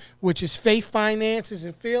about, which is faith, finances,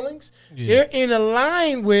 and feelings. Yeah. They're in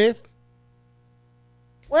align with,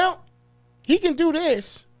 well, he can do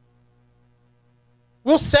this.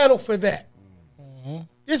 We'll settle for that.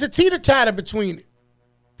 There's a teeter-totter between it.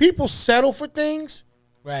 People settle for things,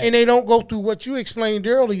 Right. and they don't go through what you explained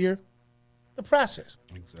earlier, the process.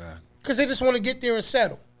 Exactly. Because they just want to get there and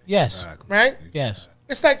settle, Yes. Exactly. right? Yes.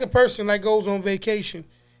 It's like the person that goes on vacation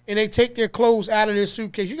and they take their clothes out of their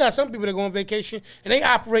suitcase. You got some people that go on vacation and they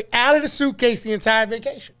operate out of the suitcase the entire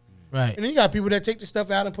vacation. Right. And then you got people that take the stuff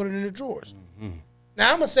out and put it in the drawers.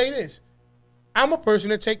 Now, I'm going to say this. I'm a person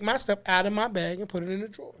that take my stuff out of my bag and put it in the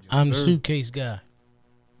drawer. I'm the suitcase guy.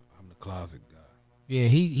 I'm the closet guy. Yeah,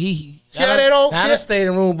 he See how that all- I see done that- stayed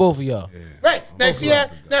in the room with both of y'all. Right. Now, both see how,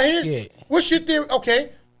 closet now here's, Yeah. what's your theory?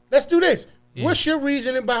 Okay, let's do this. Yeah. What's your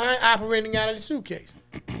reasoning behind operating out of the suitcase?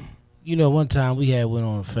 You know, one time we went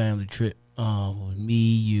on a family trip. With me,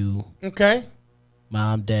 you, Okay,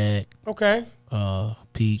 mom, dad, okay,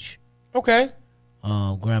 Peach, okay,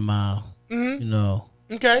 grandma. Mm-hmm. You know,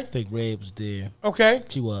 okay, I think Red was there. okay,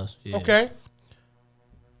 She was. Yeah. okay,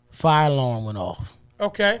 Fire alarm went off.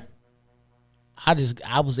 okay.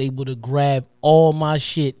 I was able to grab all my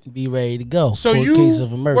shit and be ready to go So for you a case of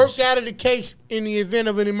worked emergency. out of the case in the event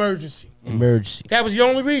of an emergency. Emergency. That was the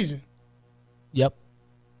only reason. Yep.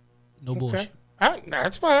 No Okay. bullshit. All right,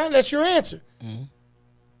 that's fine. That's your answer.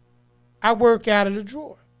 I work out of the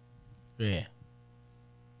drawer. Yeah.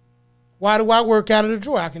 Why do I work out of the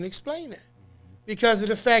drawer? I can explain that. Because of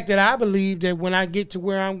the fact that I believe that when I get to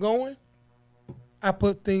where I'm going, I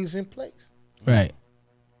put things in place. Right.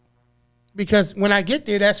 Because when I get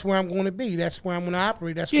there, that's where I'm going to be. That's where I'm going to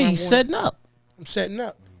operate. That's Yeah, where he's setting up. I'm setting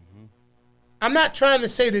up. I'm not trying to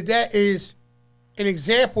say that that is an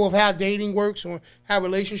example of how dating works or how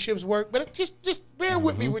relationships work, but just bear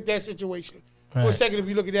with me with that situation for a Right. second if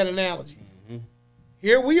you look at that analogy.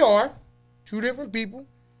 Here we are, 2 different people,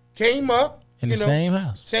 came up. In the same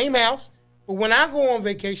house. Same house. But when I go on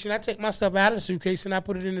vacation, I take my stuff out of the suitcase and I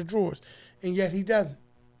put it in the drawers. And yet he doesn't.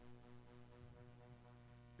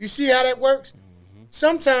 You see how that works?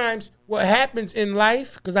 Sometimes what happens in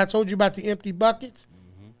life, because I told you about the empty buckets,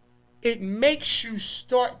 it makes you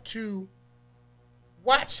start to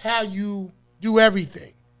watch how you do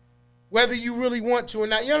everything. Whether you really want to or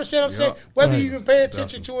not. You understand what I'm saying? Whether you even pay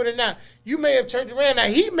attention to it or not. You may have turned around. Now,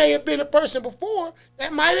 he may have been a person before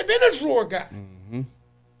that might have been a drawer guy.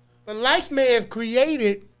 But life may have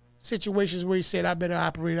created situations where he said, I better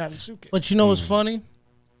operate out of the suitcase. But you know what's funny?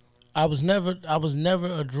 I was never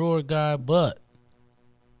a drawer guy, but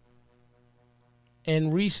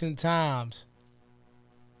in recent times,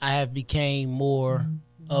 I have became more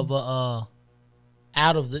of a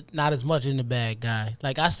out of the not as much in the bag guy.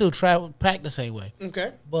 Like I still pack the same way,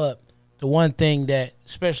 Okay. but the one thing that,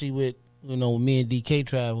 especially with me and DK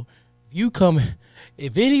travel,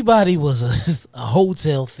 if anybody was a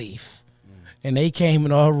hotel thief and they came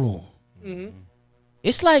in our room,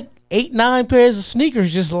 it's like 8-9 pairs of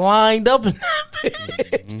sneakers just lined up in that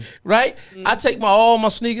bed, right? I take all my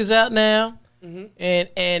sneakers out now,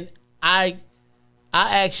 and I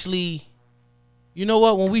actually, you know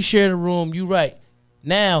what? When we share the room, you right.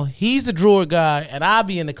 Now he's the drawer guy, and I'll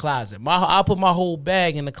be in the closet. I'll put my whole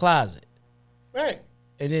bag in the closet, Right.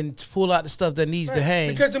 and then pull out the stuff that needs to hang.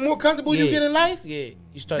 Because the more comfortable you get in life, you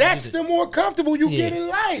start. that's the more comfortable you get in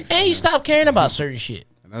life. And you stop caring about certain shit.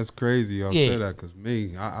 And that's crazy y'all say that, because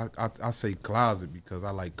me, I say closet because I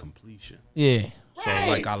like completion. Yeah. So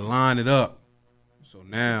like I line it up. So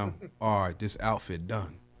now, all right, this outfit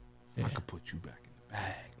done. I could put you back in the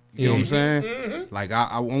bag. You know what I'm saying? Like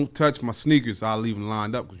I won't touch my sneakers. I'll leave them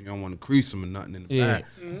lined up because you don't want to crease them or nothing in the bag.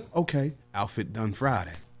 Okay, outfit done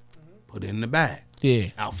Friday. Put it in the bag. Yeah.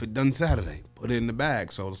 Outfit done Saturday. Put it in the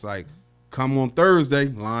bag. So it's like, come on Thursday,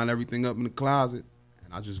 line everything up in the closet,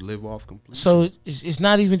 and I just live off completion. So it's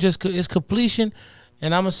not even just it's completion,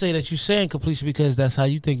 and I'm gonna say that you're saying completion because that's how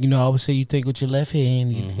you think. You know, I always say you think with your left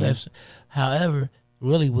hand, your left. However,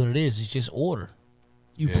 really, what it is just order.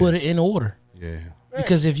 You put it in order. Yeah.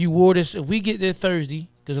 Because if you wore this, if we get there Thursday,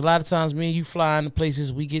 because a lot of times me and you fly into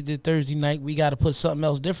places, we get there Thursday night, we got to put something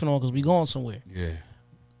else different on because we going somewhere. Yeah.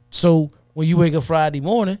 So when you wake up Friday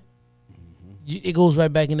morning, it goes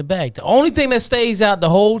right back in the bag. The only thing that stays out the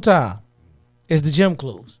whole time is the gym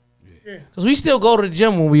clothes. Because we still go to the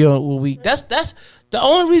gym when we. That's the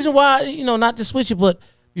only reason why, you know, not to switch it, but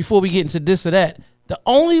before we get into this or that, the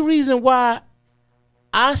only reason why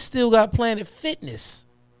I still got Planet Fitness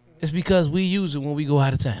is because we use it when we go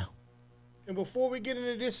out of town. And before we get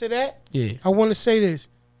into this or that, Yeah. I want to say this.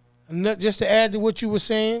 Just to add to what you were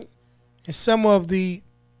saying, and some of the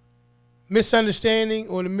misunderstanding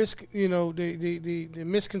or the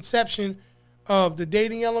misconception of the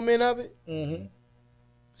dating element of it.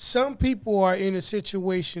 Some people are in a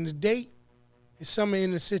situation to date, and some are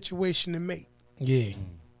in a situation to mate. Yeah.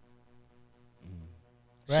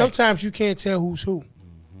 Right. Sometimes you can't tell who's who.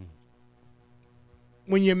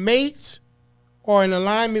 When your mates are in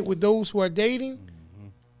alignment with those who are dating,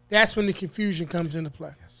 that's when the confusion comes into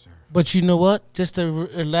play. Yes, sir. But you know what? Just to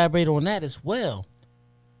elaborate on that as well,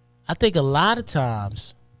 I think a lot of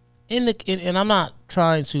times, and I'm not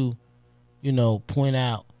trying to, you know, point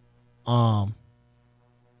out. I'm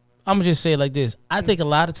gonna just say it like this. I think a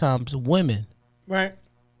lot of times women, Right.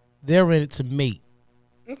 they're in it to mate,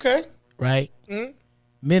 Okay. right?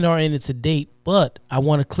 Men are in it to date, but I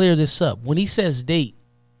want to clear this up. When he says date,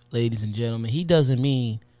 ladies and gentlemen, he doesn't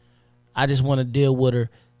mean I just want to deal with her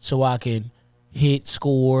so I can hit,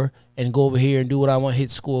 score, and go over here and do what I want,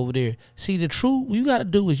 hit, score over there. See, the truth you got to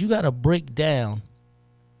do is you got to break down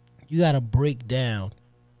the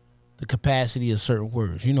capacity of certain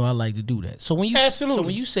words. You know, I like to do that. So when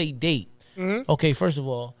you say date, okay, first of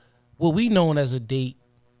all, what we know as a date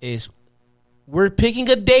is we're picking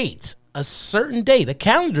a date, a certain date, a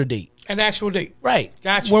calendar date. An actual date. Right.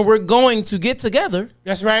 Gotcha. When we're going to get together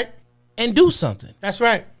That's right. and do something. That's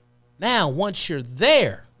right. Now, once you're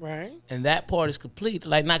there Right. and that part is complete,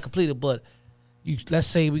 like not completed, but let's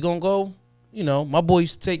say we're going to go, you know, my boy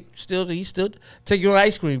used to he still take you on an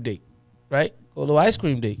ice cream date, right? Go to an ice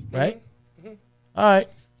cream date, right? All right.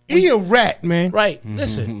 He a rat, man. Right.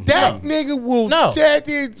 Listen. That nigga will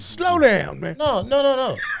slow down, man. No.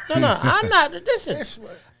 I'm not. Listen. That's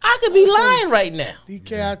what I could be lying right now.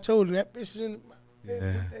 DK, I told him that bitch was in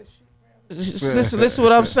Listen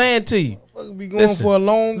what I'm saying to you. the be going for a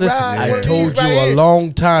long ride. I One of told these you right a here.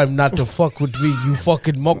 long time not to fuck with me, you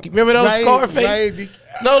fucking monkey. Remember those Right, Scarface? right.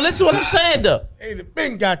 No, listen what I'm saying though. Hey, the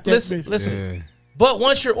Ben got that Listen, bitch. listen. Yeah. But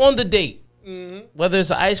once you're on the date, whether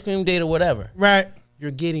it's an ice cream date or whatever, Right.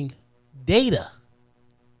 you're getting data.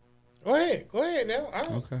 Go ahead now.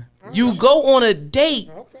 Okay. You go on a date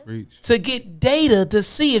Okay. Preach. to get data to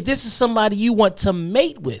see if this is somebody you want to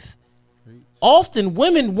mate with. Often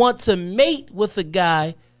women want to mate with a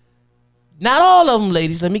guy. Not all of them,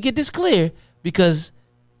 ladies. Let me get this clear, because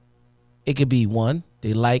it could be one,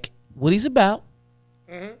 they like what he's about.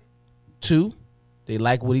 Two, they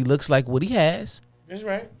like what he looks like, what he has. That's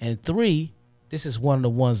right. And three, this is one of the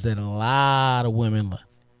ones that a lot of women,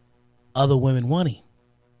 other women want him.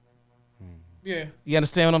 Yeah. You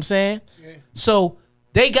understand what I'm saying? Yeah. So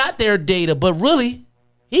they got their data, but really,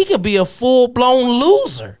 he could be a full-blown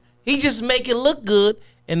loser. He just make it look good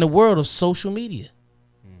in the world of social media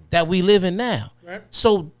that we live in now. Right.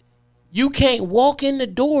 So you can't walk in the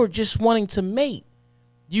door just wanting to mate.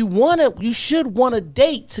 You should want a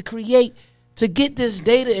date to get this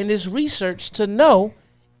data and this research to know,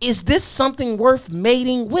 is this something worth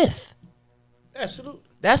mating with? Absolutely.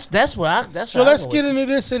 That's where that's. So let's get into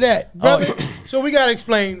this or that, brother. So we gotta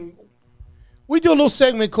explain. We do a little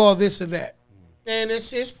segment called this or that, and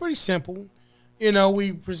it's pretty simple. You know,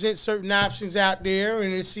 we present certain options out there,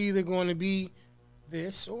 and it's either going to be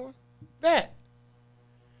this or that.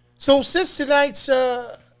 So since tonight's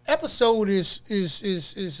episode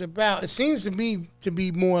is about, it seems to me to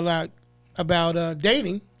be more like about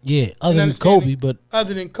dating. Yeah, other than Kobe, but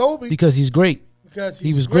other than Kobe, because he's great. Because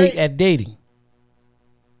he was great at dating.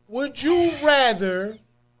 Would you rather,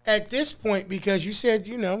 at this point, because you said,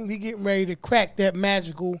 you know, he getting ready to crack that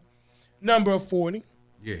magical number of 40.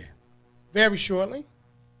 Yeah. Very shortly.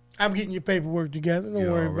 I'm getting your paperwork together.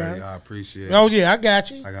 Don't worry about it. I appreciate it. Oh, yeah, I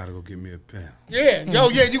got you. I got to go get me a pen. Yeah. Oh,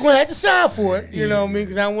 yeah, you're going to have to sign for it. You know what I mean?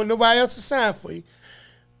 Because I don't want nobody else to sign for you.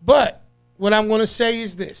 But what I'm going to say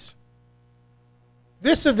is this.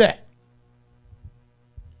 This or that.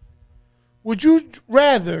 Would you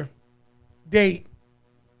rather date,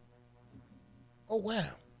 oh, wow,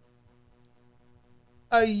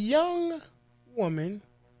 a young woman,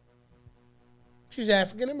 she's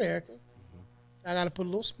African-American, I got to put a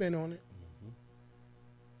little spin on it,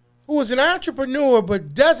 who is an entrepreneur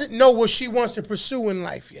but doesn't know what she wants to pursue in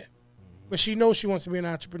life yet, but she knows she wants to be an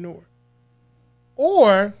entrepreneur,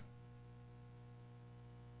 or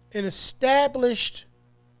an established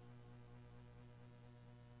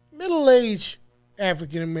middle-aged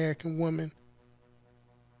African-American woman,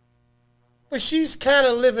 but she's kind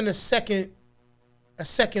of living a second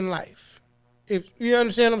life. If you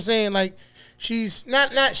understand what I'm saying, like she's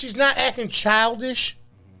not acting childish,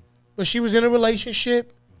 but she was in a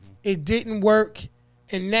relationship, it didn't work,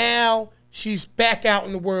 and now she's back out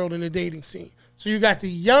in the world in the dating scene. So you got the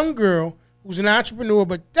young girl who's an entrepreneur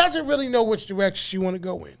but doesn't really know which direction she want to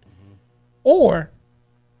go in, or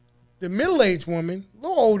the middle-aged woman, a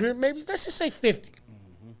little older, maybe let's just say 50.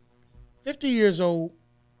 50 years old,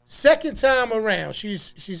 second time around.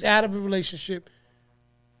 She's out of a relationship,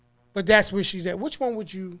 but that's where she's at. Which one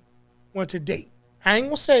would you want to date? I ain't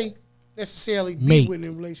going to say necessarily be with in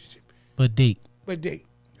a relationship. But date.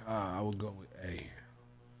 I would go with A.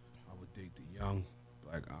 I would date the young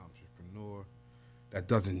black entrepreneur that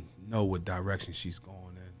doesn't know what direction she's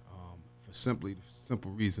going in, for the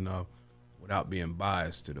simple reason of, without being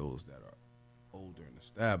biased to those that are older and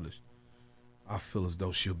established, I feel as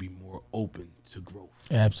though she'll be more open to growth.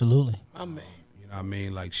 Absolutely. My man. You know what I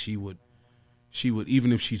mean? Like she would,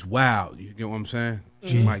 even if she's wild, you get what I'm saying?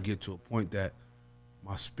 She might get to a point that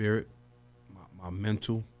my spirit, my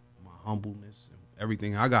mental, my humbleness, and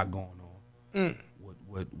everything I got going on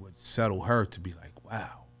would settle her to be like,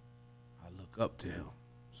 wow, I look up to him.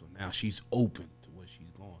 So now she's open to what she's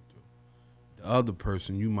going through. The other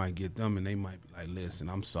person, you might get them and they might be like, listen,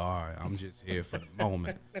 I'm sorry, I'm just here for the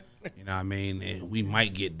moment. You know what I mean? And we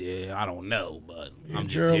might get there, I don't know, but I'm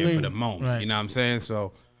just here for the moment. Right. You know what I'm saying?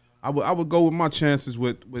 So I would go with my chances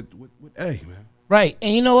with A, man. Right.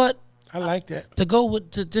 And you know what? I like that.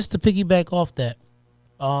 Just to piggyback off that,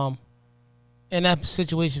 in that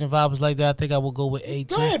situation, if I was like that, I think I would go with A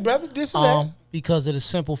too. Go ahead, brother. This or that. Because of the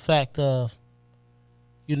simple fact of,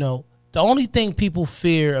 you know, the only thing people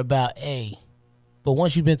fear about A, but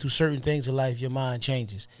once you've been through certain things in life, your mind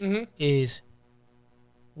changes, is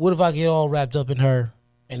what if I get all wrapped up in her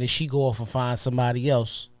and then she go off and find somebody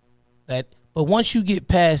else? But once you get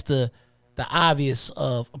past the obvious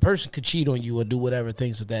of a person could cheat on you or do whatever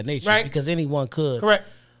things of that nature, right? Because anyone could. Correct.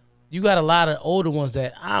 You got a lot of older ones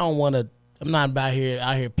that I'm not out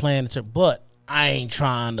here playing, but I ain't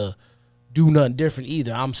trying to do nothing different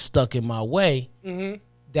either. I'm stuck in my way.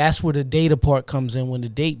 That's where the data part comes in when the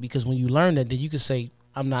date, because when you learn that, then you can say,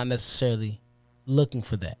 I'm not necessarily looking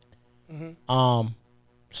for that.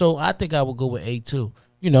 So I think I would go with A too.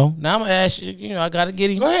 You know, now I'm going to ask you, you know, I got to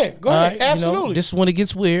get him. Go ahead. Absolutely. You know, this is when it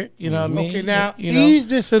gets weird. You know what I mean? Okay, now, ease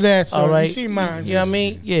this or that, so all right. You see mine. You know what I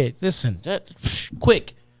mean? Yeah, listen,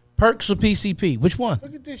 quick. Perks or PCP? Which one?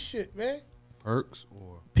 Look at this shit, man. Perks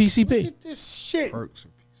or PCP? Look at this shit. Perks or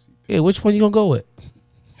PCP? Yeah, which one you going to go with?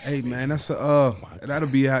 Hey, man, that'll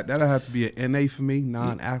have to be an NA for me,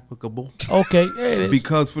 non-applicable. Okay, there it is.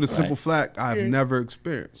 Because for the simple fact, I've never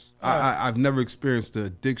experienced. I've never experienced the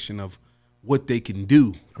addiction of what they can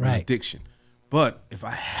do from addiction. But if I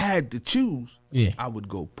had to choose, I would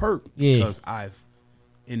go perk because I've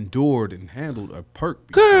endured and handled a perk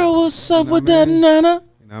before. Girl, what's up with that, Nana?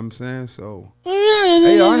 You know what I'm saying? So, hey,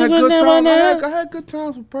 I had good times. I had good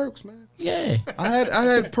times with perks, man. Yeah, I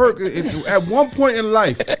had perk. It's at one point in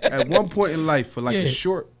life, for like a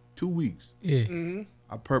short 2 weeks. Yeah,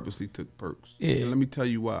 I purposely took perks. Yeah, and let me tell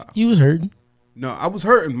you why. You was hurting. No, I was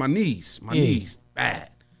hurting my knees. My knees bad.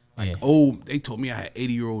 Like old, they told me I had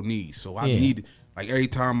 80-year-old knees, so I needed like every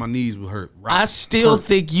time my knees would hurt. I still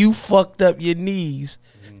think you fucked up your knees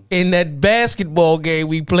in that basketball game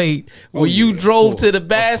we played where you drove to the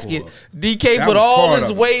basket. DK That put was all part his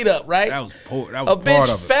of it. weight up, right? That was A part bitch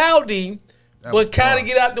of it. fouled him, That was but kind part of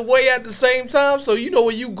get out the way at the same time. So you know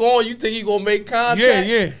when you going, you think you gonna make contact.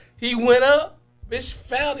 Yeah. He went up, bitch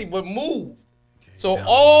fouled him, but moved. So down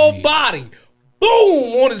all my knee. body,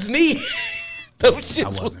 boom, on his knee. Those I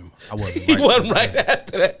shits wasn't he wasn't right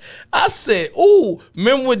after that. I said, ooh,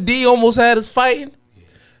 remember when D almost had us fighting?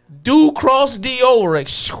 Dude crossed D over, like,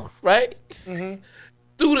 shoo, right? Mm-hmm.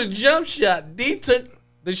 Through the jump shot, D took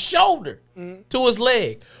the shoulder Mm-hmm. to his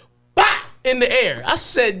leg. Bah! In the air. I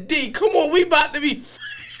said, D, come on, we about to be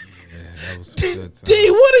That was some good time.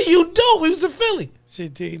 D, what are you doing? We was in Philly.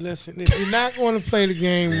 Shit, D, listen, if you're not going to play the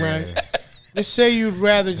game right, let's say you'd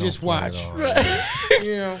rather just watch.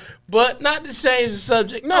 You know, But not to change the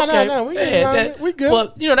subject. No, okay. no, we good. We good.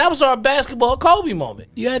 But, that was our basketball Kobe moment.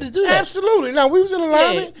 You had to do that. absolutely. No, we was in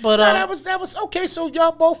alignment. but, no, that was okay. So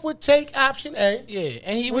y'all both would take option A. Yeah,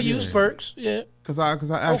 and he would use perks. Yeah. Because I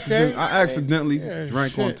accidentally Yeah,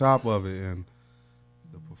 drank on shit. top of it, and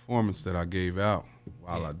the performance that I gave out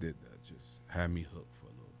while I did that just had me hooked for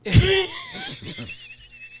a little bit.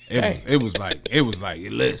 It was like,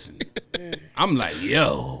 listen, I'm like,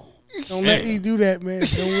 yo. Don't let E do that, man.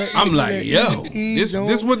 Don't let E I'm do like, that. yo, E,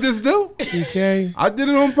 this what this do? Okay. I did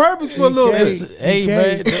it on purpose for a little bit. Hey,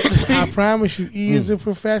 man. I promise you, E is a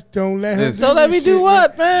professional. Don't let her. Listen. Don't let me do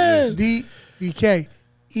what, man? DK.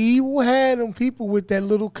 E will have them people with that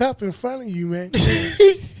little cup in front of you, man.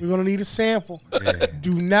 We're gonna need a sample.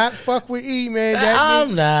 Do not fuck with E, man.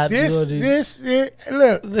 I'm not This, doing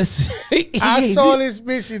look. Listen, I saw this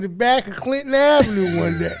bitch in the back of Clinton Avenue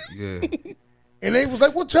one day. Yeah. And they was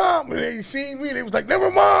like, what time? And they seen me. They was like, never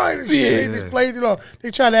mind. And shit. They just played it off. They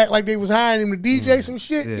tried to act like they was hiring him to DJ some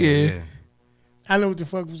shit. Yeah. I know what the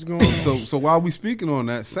fuck was going on. So while we speaking on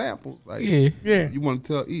that samples, like, Yeah. you want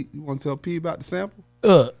to tell E? You want to tell P about the sample?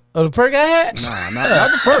 the perk I had? Nah, not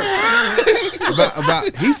the perk.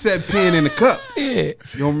 about he said pen in the cup. Yeah. You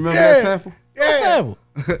don't remember that sample? Yeah. Sample.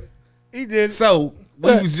 He did. So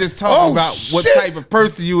we was just talking about what shit. type of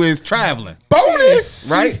person you is traveling, Bonus.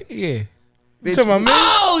 right? Yeah. Bitch, To my man.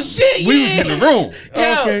 Oh, shit, we was in the room.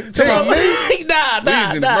 Yo, Okay, to to my my man. Nah, We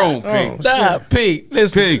was in the room, P. Nah, Pete.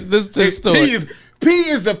 Listen, P. listen to the story. P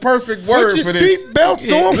is the perfect Put word your for this.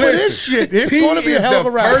 seatbelts on for this shit. It's P going to be a is hell of the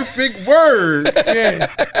a ride. perfect word, Yeah.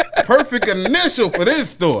 perfect initial for this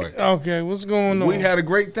story. Okay, what's going on? We had a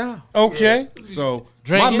great time. Okay. So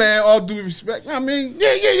Drinking? my man, all due respect, I mean,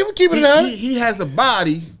 Yeah, you were keeping it on. he has a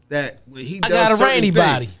body that when he I does got a certain rainy things,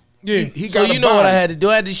 body. Yeah. He So got you a know what I body had to do?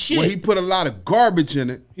 I had to where shit. he put a lot of garbage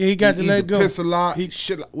in it. Yeah, he got to let either go. Piss a lot,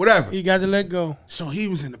 shit, whatever. He got to let go. So he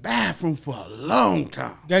was in the bathroom for a long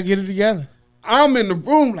time. Got to get it together. I'm in the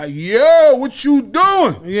room like, yo, what you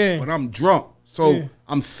doing? Yeah. But I'm drunk. So Yeah.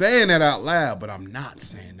 I'm saying that out loud, but I'm not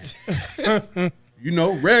saying that. You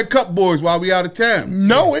know, Red Cup boys while we out of town.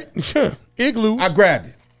 Know it. Igloos. I grabbed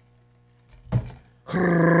it.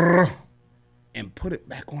 And put it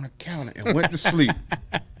back on the counter and went to sleep.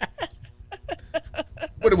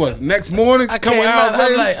 What it was, next morning, I couple came hours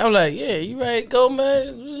out. later. I'm like, yeah, you ready to go,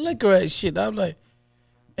 man? Liquor that shit. I'm like,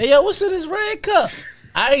 hey, yo, what's in this red cup?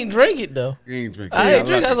 I ain't drink it though. You ain't drinking. I ain't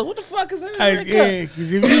Yeah, drink. I like was like, what the fuck is in this Hey, red yeah, cup?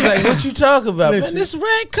 'cause if He you was like, what you talking about, Listen. man? This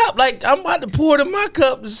red cup, like I'm about to pour it in my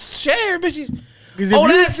cup to share, bitches. Because Oh,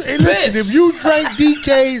 if you, that's hey, listen, piss. if you drank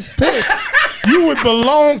DK's piss, you would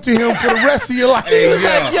belong to him for the rest of your life. Hey, He was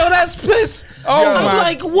like, yo, that's piss. Oh, I'm my.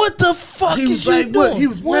 like, what the fuck he is was you like, what? doing? He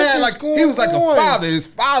was What mad, is like he going was like a on? father. His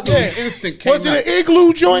father instant came Was it out. an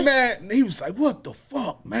igloo joint? Man, he was like, "What the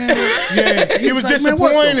fuck, man?" Yeah, he was like, "Man,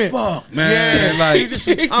 what the disappointed. fuck, man?" Yeah. Like, He just-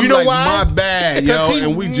 I'm you know like, why? my bad, yo, Because he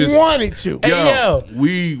and we just wanted to. Hey, yo,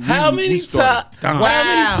 we how many started times? dying. How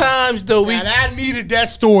many times though we? And I needed that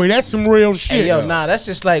story. That's some real shit. Hey, yo, nah, that's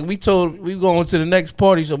just like we told we going to the next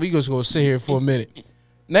party, so we just gonna sit here for a minute.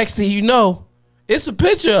 Next thing you know, it's a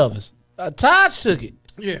picture of us. Taj took it.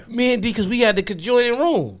 Yeah. Me and D, because we had the conjoining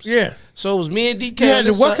rooms. Yeah. So it was me and DK. You had on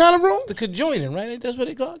the this what side. kind of room? The conjoining, right? That's what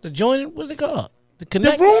they call it. The joining. What's it called? The The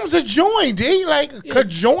connect. rooms are joined, D. Like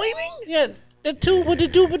conjoining? Yeah, the two with the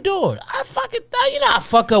double door. I fucking thought, I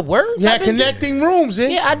fuck up words. Yeah, I've been- connecting rooms, eh?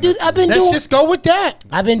 Yeah, I do. I've been Let's doing. just go with that.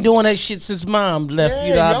 I've been doing that shit since mom left. Yeah,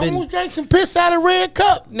 you know, I've you been. almost drank some piss out of red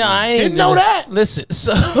cup. No, I ain't Didn't know that. Listen,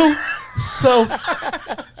 so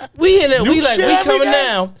we in there. New We like shit we every coming day.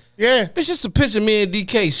 down. Yeah. It's just a picture of me and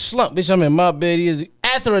DK slump. Bitch, I'm in my bed. Is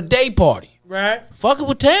after a day party. Right. Fucking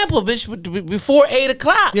with Tampa, bitch, before 8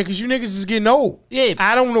 o'clock. Yeah, because you niggas is getting old. Yeah.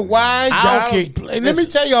 I don't know why. I don't care. Let me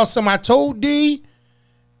tell y'all something. I told D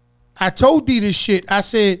this shit. I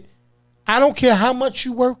said, I don't care how much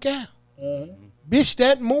you work out. Bitch,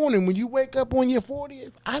 that morning when you wake up on your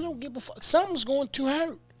 40th, I don't give a fuck. Something's going to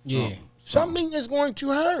hurt. Yeah. Something is going to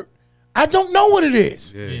hurt. I don't know what it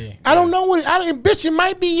is. Yeah. I don't know what it is. Bitch, it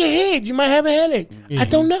might be your head. You might have a headache. I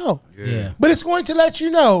don't know. Yeah. But it's going to let you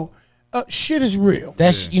know shit is real.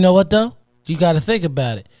 That's you know what though? You got to think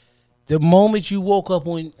about it. The moment you woke up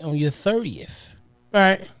on your 30th,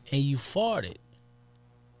 Right. and you farted,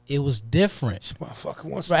 it was different. Motherfucker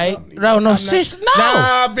wants Right? something. No, sis, no.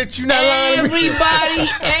 Nah, bitch, you not lying to me.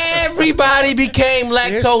 Everybody became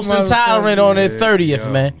This lactose intolerant on their 30th,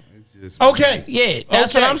 yo, man. it's just Okay. Yeah,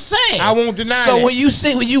 that's Okay. what I'm saying. I won't deny so that.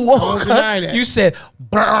 when you woke deny up, that. you said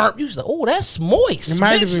burp. You said, "Oh, that's moist." It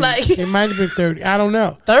might have Bitch, been. like It might have been 30. I don't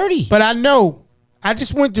know. 30. But I know. I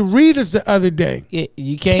just went to Reader's the other day. Yeah,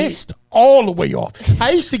 you can't. Pissed all the way off.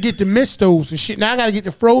 I used to get the Mistos and shit. Now I got to get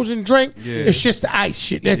the frozen drink. Yeah. It's just the ice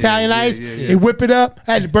shit. The Italian yeah, ice. yeah. They whip it up.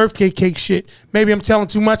 I had the birthday cake shit. Maybe I'm telling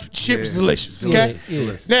too much, but shit was Yeah. delicious. Okay. Delicious,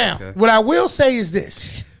 delicious. Now, Okay. what I will say is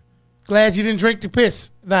this. Glad you didn't drink the piss.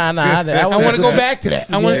 Nah. I want to go back to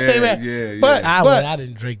that. I want to Yeah, say that. yeah, yeah. But I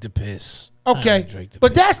didn't drink the piss. I okay, didn't drink the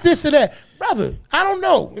but piss. that's this or that, brother. I don't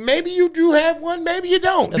know. Maybe you do have one. Maybe you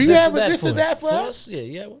don't. Do you have a this or that for us?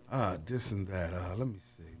 Yeah. This and that. Let me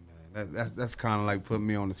see, man. That's kind of like putting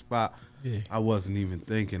me on the spot. Yeah. I wasn't even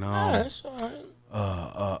thinking. That's all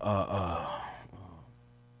right.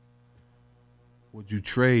 Would you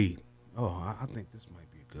trade? Oh, I think this might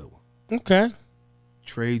be a good one. Okay.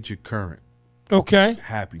 Trade your current Okay.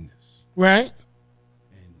 happiness, Right.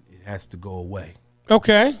 and it has to go away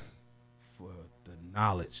Okay. for the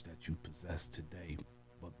knowledge that you possess today,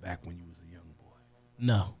 but back when you was a young boy.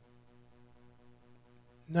 No.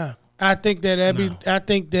 No. I think that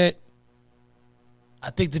I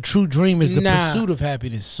think the true dream is the Nah. pursuit of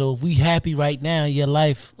happiness. So if we happy right now in your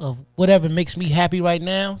life of whatever makes me happy right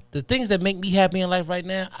now, the things that make me happy in life right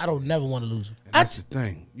now, I don't never want to lose them. And that's the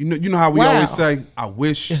thing. You know how we Wow. always say, "I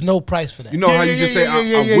wish." There's no price for that. You know how you just say,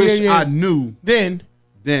 "I wish I knew." then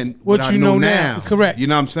Then What what I you know know now. now. Correct. You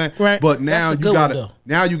know what I'm saying? Right. But now That's a you good one, gotta though.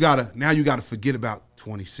 now you gotta forget about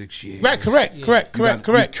 26 years. right, correct. You gotta- Your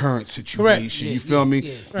Correct. current situation. Yeah, you feel me?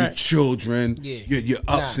 yeah. Your Right. children. Yeah. Your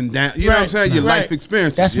ups Nah. and downs. You know what I'm Right. saying? Your Right. life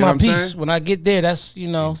experiences. That's you know my what I'm piece. saying? When I get there, that's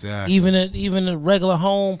Exactly. even a regular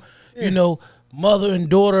home, mother and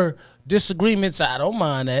daughter disagreements. I don't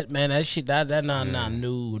mind that, man. That shit, that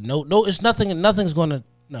no. It's nothing's gonna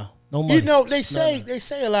no money. You know, they say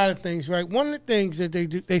a lot of things, right? One of the things that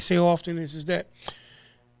they say often is that,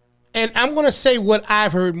 and I'm gonna say what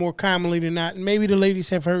I've heard more commonly than not, and maybe the ladies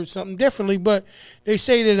have heard something differently, but they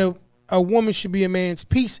say that a woman should be a man's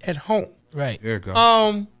peace at home. right. There you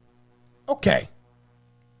go. Okay.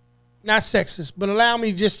 Not sexist, but allow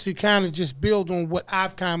me just to kind of just build on what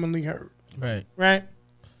I've commonly heard, Right. right?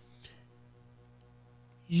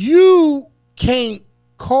 You can't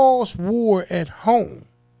cause war at home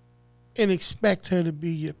and expect her to be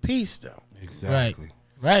your peace, though. Exactly.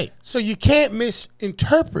 Right. So you can't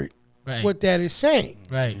misinterpret Right. what that is saying.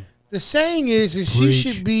 Right. The saying is she Preach.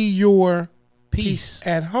 should be your Peace.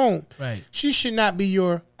 at home. Right. She should not be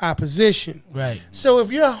your opposition. Right. So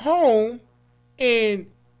if you're home and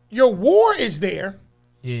your war is there,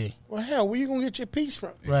 Yeah. well, hell, where you gonna get your peace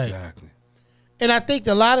from? Right. Exactly. And I think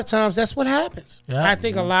a lot of times that's what happens. Yeah. I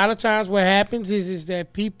think a lot of times what happens is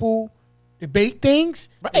that people debate things,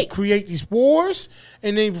 they Right. create these wars,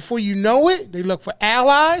 and then before you know it, they look for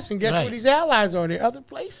allies, and guess Right. where these allies are? They're other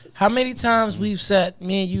places. How many times we've sat,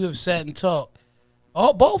 me and you have sat and talked,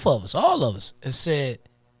 both of us, all of us, and said,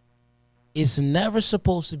 it's never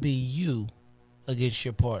supposed to be you against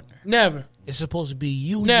your partner. Never. It's supposed to be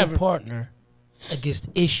you and Never. your partner against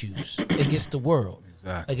issues, against the world,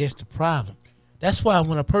 Exactly. against the problem. That's why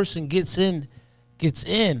when a person gets in,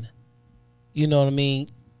 you know what I mean,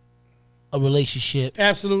 a relationship,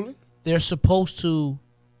 Absolutely. they're supposed to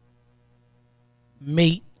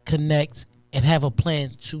mate, connect, and have a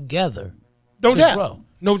plan together. No to doubt. grow.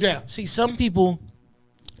 No doubt. See, some people,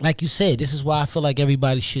 like you said, this is why I feel like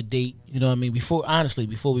everybody should date. You know what I mean? Before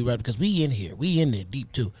we wrap, because we in there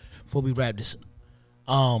deep too. Before we wrap this,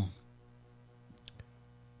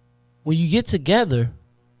 when you get together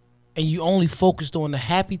and you only focused on the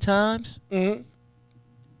happy times,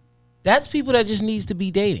 that's people that just needs to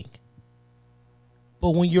be dating.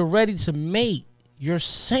 But when you're ready to mate, you're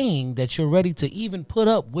saying that you're ready to even put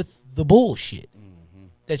up with the bullshit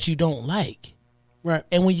that you don't like. Right.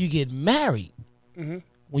 And when you get married,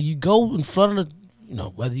 when you go in front of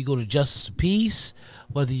whether you go to Justice of Peace,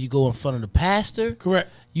 whether you go in front of the pastor, Correct.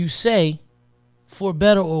 you say, for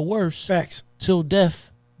better or worse, Facts. till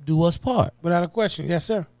death do us part. Without a question. Yes,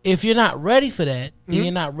 sir. If you're not ready for that, then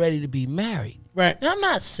you're not ready to be married. Right. Now, I'm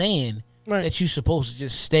not saying Right. that you're supposed to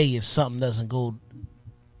just stay if something doesn't go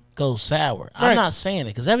sour. I'm Right. not saying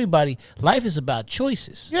it because life is about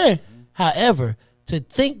choices. Yeah. However, to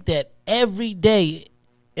think that every day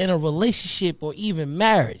in a relationship or even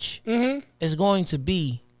marriage is going to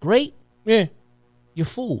be great, Yeah. you're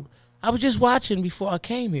fooled. I was just watching before I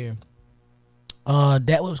came here.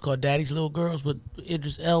 That was called Daddy's Little Girls with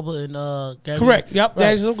Idris Elba and Gary. Correct. Yep. Right.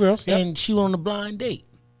 Daddy's Little Girls. Yep. And she went on a blind date.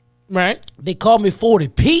 Right. They called me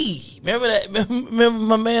 40P. Remember that? Remember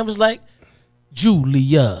my man was like,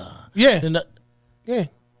 Julia. Yeah. And Yeah.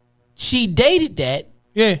 she dated that.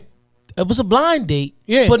 Yeah. It was a blind date.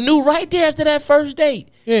 Yeah. But knew right there after that first date,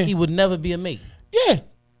 Yeah. he would never be a mate. Yeah.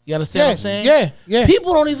 You understand what I'm saying? Yeah. Yeah.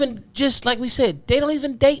 People don't even, just like we said, they don't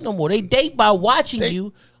even date no more. They date by watching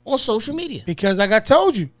you on social media. Because like I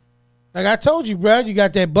told you, bro, you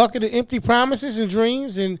got that bucket of empty promises and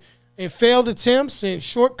dreams and failed attempts and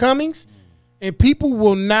shortcomings, and people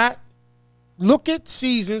will not look at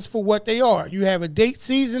seasons for what they are. You have a date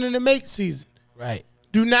season and a mate season. Right.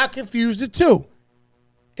 Do not confuse the two.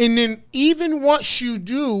 And then even once you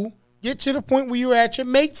do get to the point where you're at your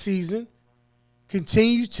mate season,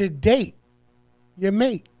 continue to date your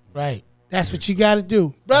mate. Right. That's what you got to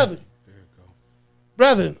do.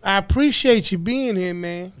 Brother, I appreciate you being here,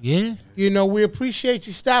 man. Yeah. We appreciate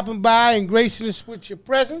you stopping by and gracing us with your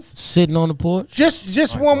presence. Sitting on the porch.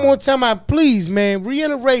 Just one more time, please, man,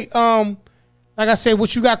 reiterate, like I said,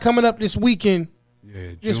 what you got coming up this weekend.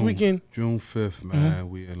 Yeah, This weekend. June 5th, man.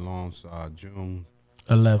 We in Longside. June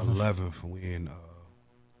 11. 11th, we in the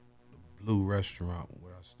Blue Restaurant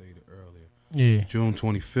where I stayed earlier. Yeah. June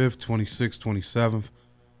 25th, 26th, 27th,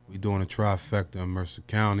 we doing a trifecta in Mercer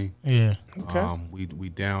County. Yeah. Okay. We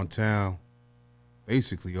downtown,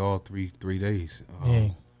 basically all three days. Yeah.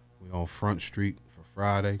 We on Front Street for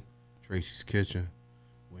Friday, Tracy's Kitchen.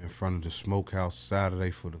 We're in front of the Smokehouse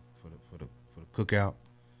Saturday for the cookout,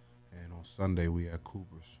 and on Sunday we at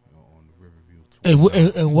Cooper's on the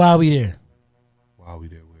Riverview. And why are we there? While we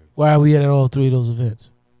there, Why are we at all three of those events?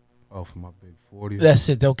 for my big 40th. That's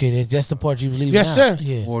it. Okay, that's the part you was leaving Yes, out. sir.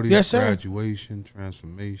 Yeah. 40th Yes, sir. graduation,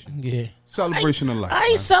 transformation, Yeah. celebration of life. I ain't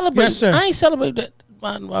man. celebrate. Yes, sir. I ain't celebrate that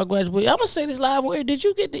my graduation. I'm gonna say this live. Where did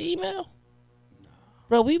you get the email?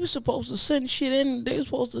 Bro, we were supposed to send shit in. They were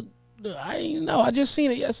supposed to. I didn't even know. I just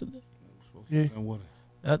seen it yesterday. Yeah. And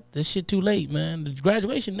what? This shit too late, man. The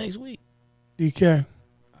graduation next week. DK.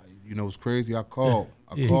 You know what's crazy? I called.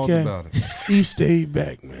 Yeah. I called Okay. about it. He stayed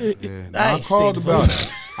back, man. Yeah, I I ain't called stayed about for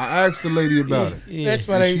it. I asked the lady about it. Yeah. That's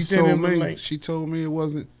why And they she sent told him the me. link. She told me it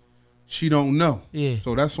wasn't. She don't know. Yeah.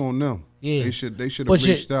 So that's on them. Yeah. They should have But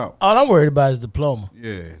reached out. all I'm worried about is diploma.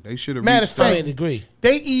 Yeah. They should have Matter reached of fact, out. Fact degree.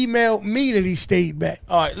 They emailed me that he stayed back.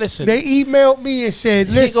 All right, listen. They emailed me and said,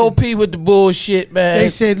 Big listen. OP with the bullshit, man. They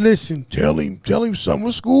said, listen, tell him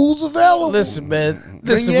summer school's available. Listen, man.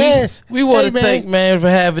 Bring Listen, your ass. we want Hey, to man. thank, man, for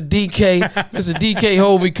having DK, Mr. DK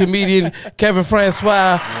Hobie, comedian Kevin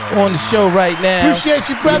Francois on the show right now. Appreciate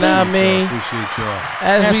you, brother. You know what I mean? Appreciate y'all.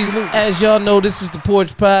 Absolutely. As y'all know, this is the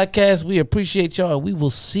Porch Podcast. We appreciate y'all. We will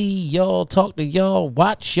see y'all, talk to y'all,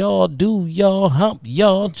 watch y'all, do y'all, hump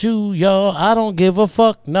y'all, chew y'all. I don't give a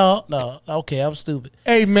fuck. No. Okay, I'm stupid.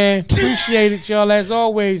 Hey, man, appreciate it, y'all, as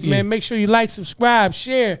always, man. Make sure you like, subscribe,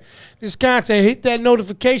 share this content. Hit that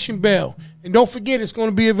notification bell. And don't forget, it's going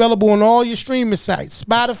to be available on all your streaming sites.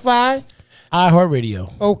 Spotify,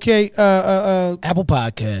 iHeartRadio, okay, Apple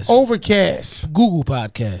Podcasts, Overcast, Google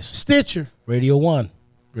Podcasts, Stitcher. Radio One,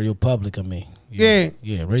 Radio Public, I mean. Yeah.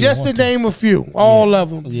 Radio Just to 1, too. name a few. All of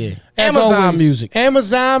them. Yeah. As Amazon always, Music.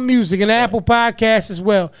 Amazon Music and Apple Podcasts as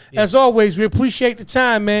well. As always, we appreciate the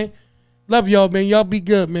time, man. Love y'all, man. Y'all be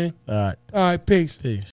good, man. All right. All right, peace. Peace.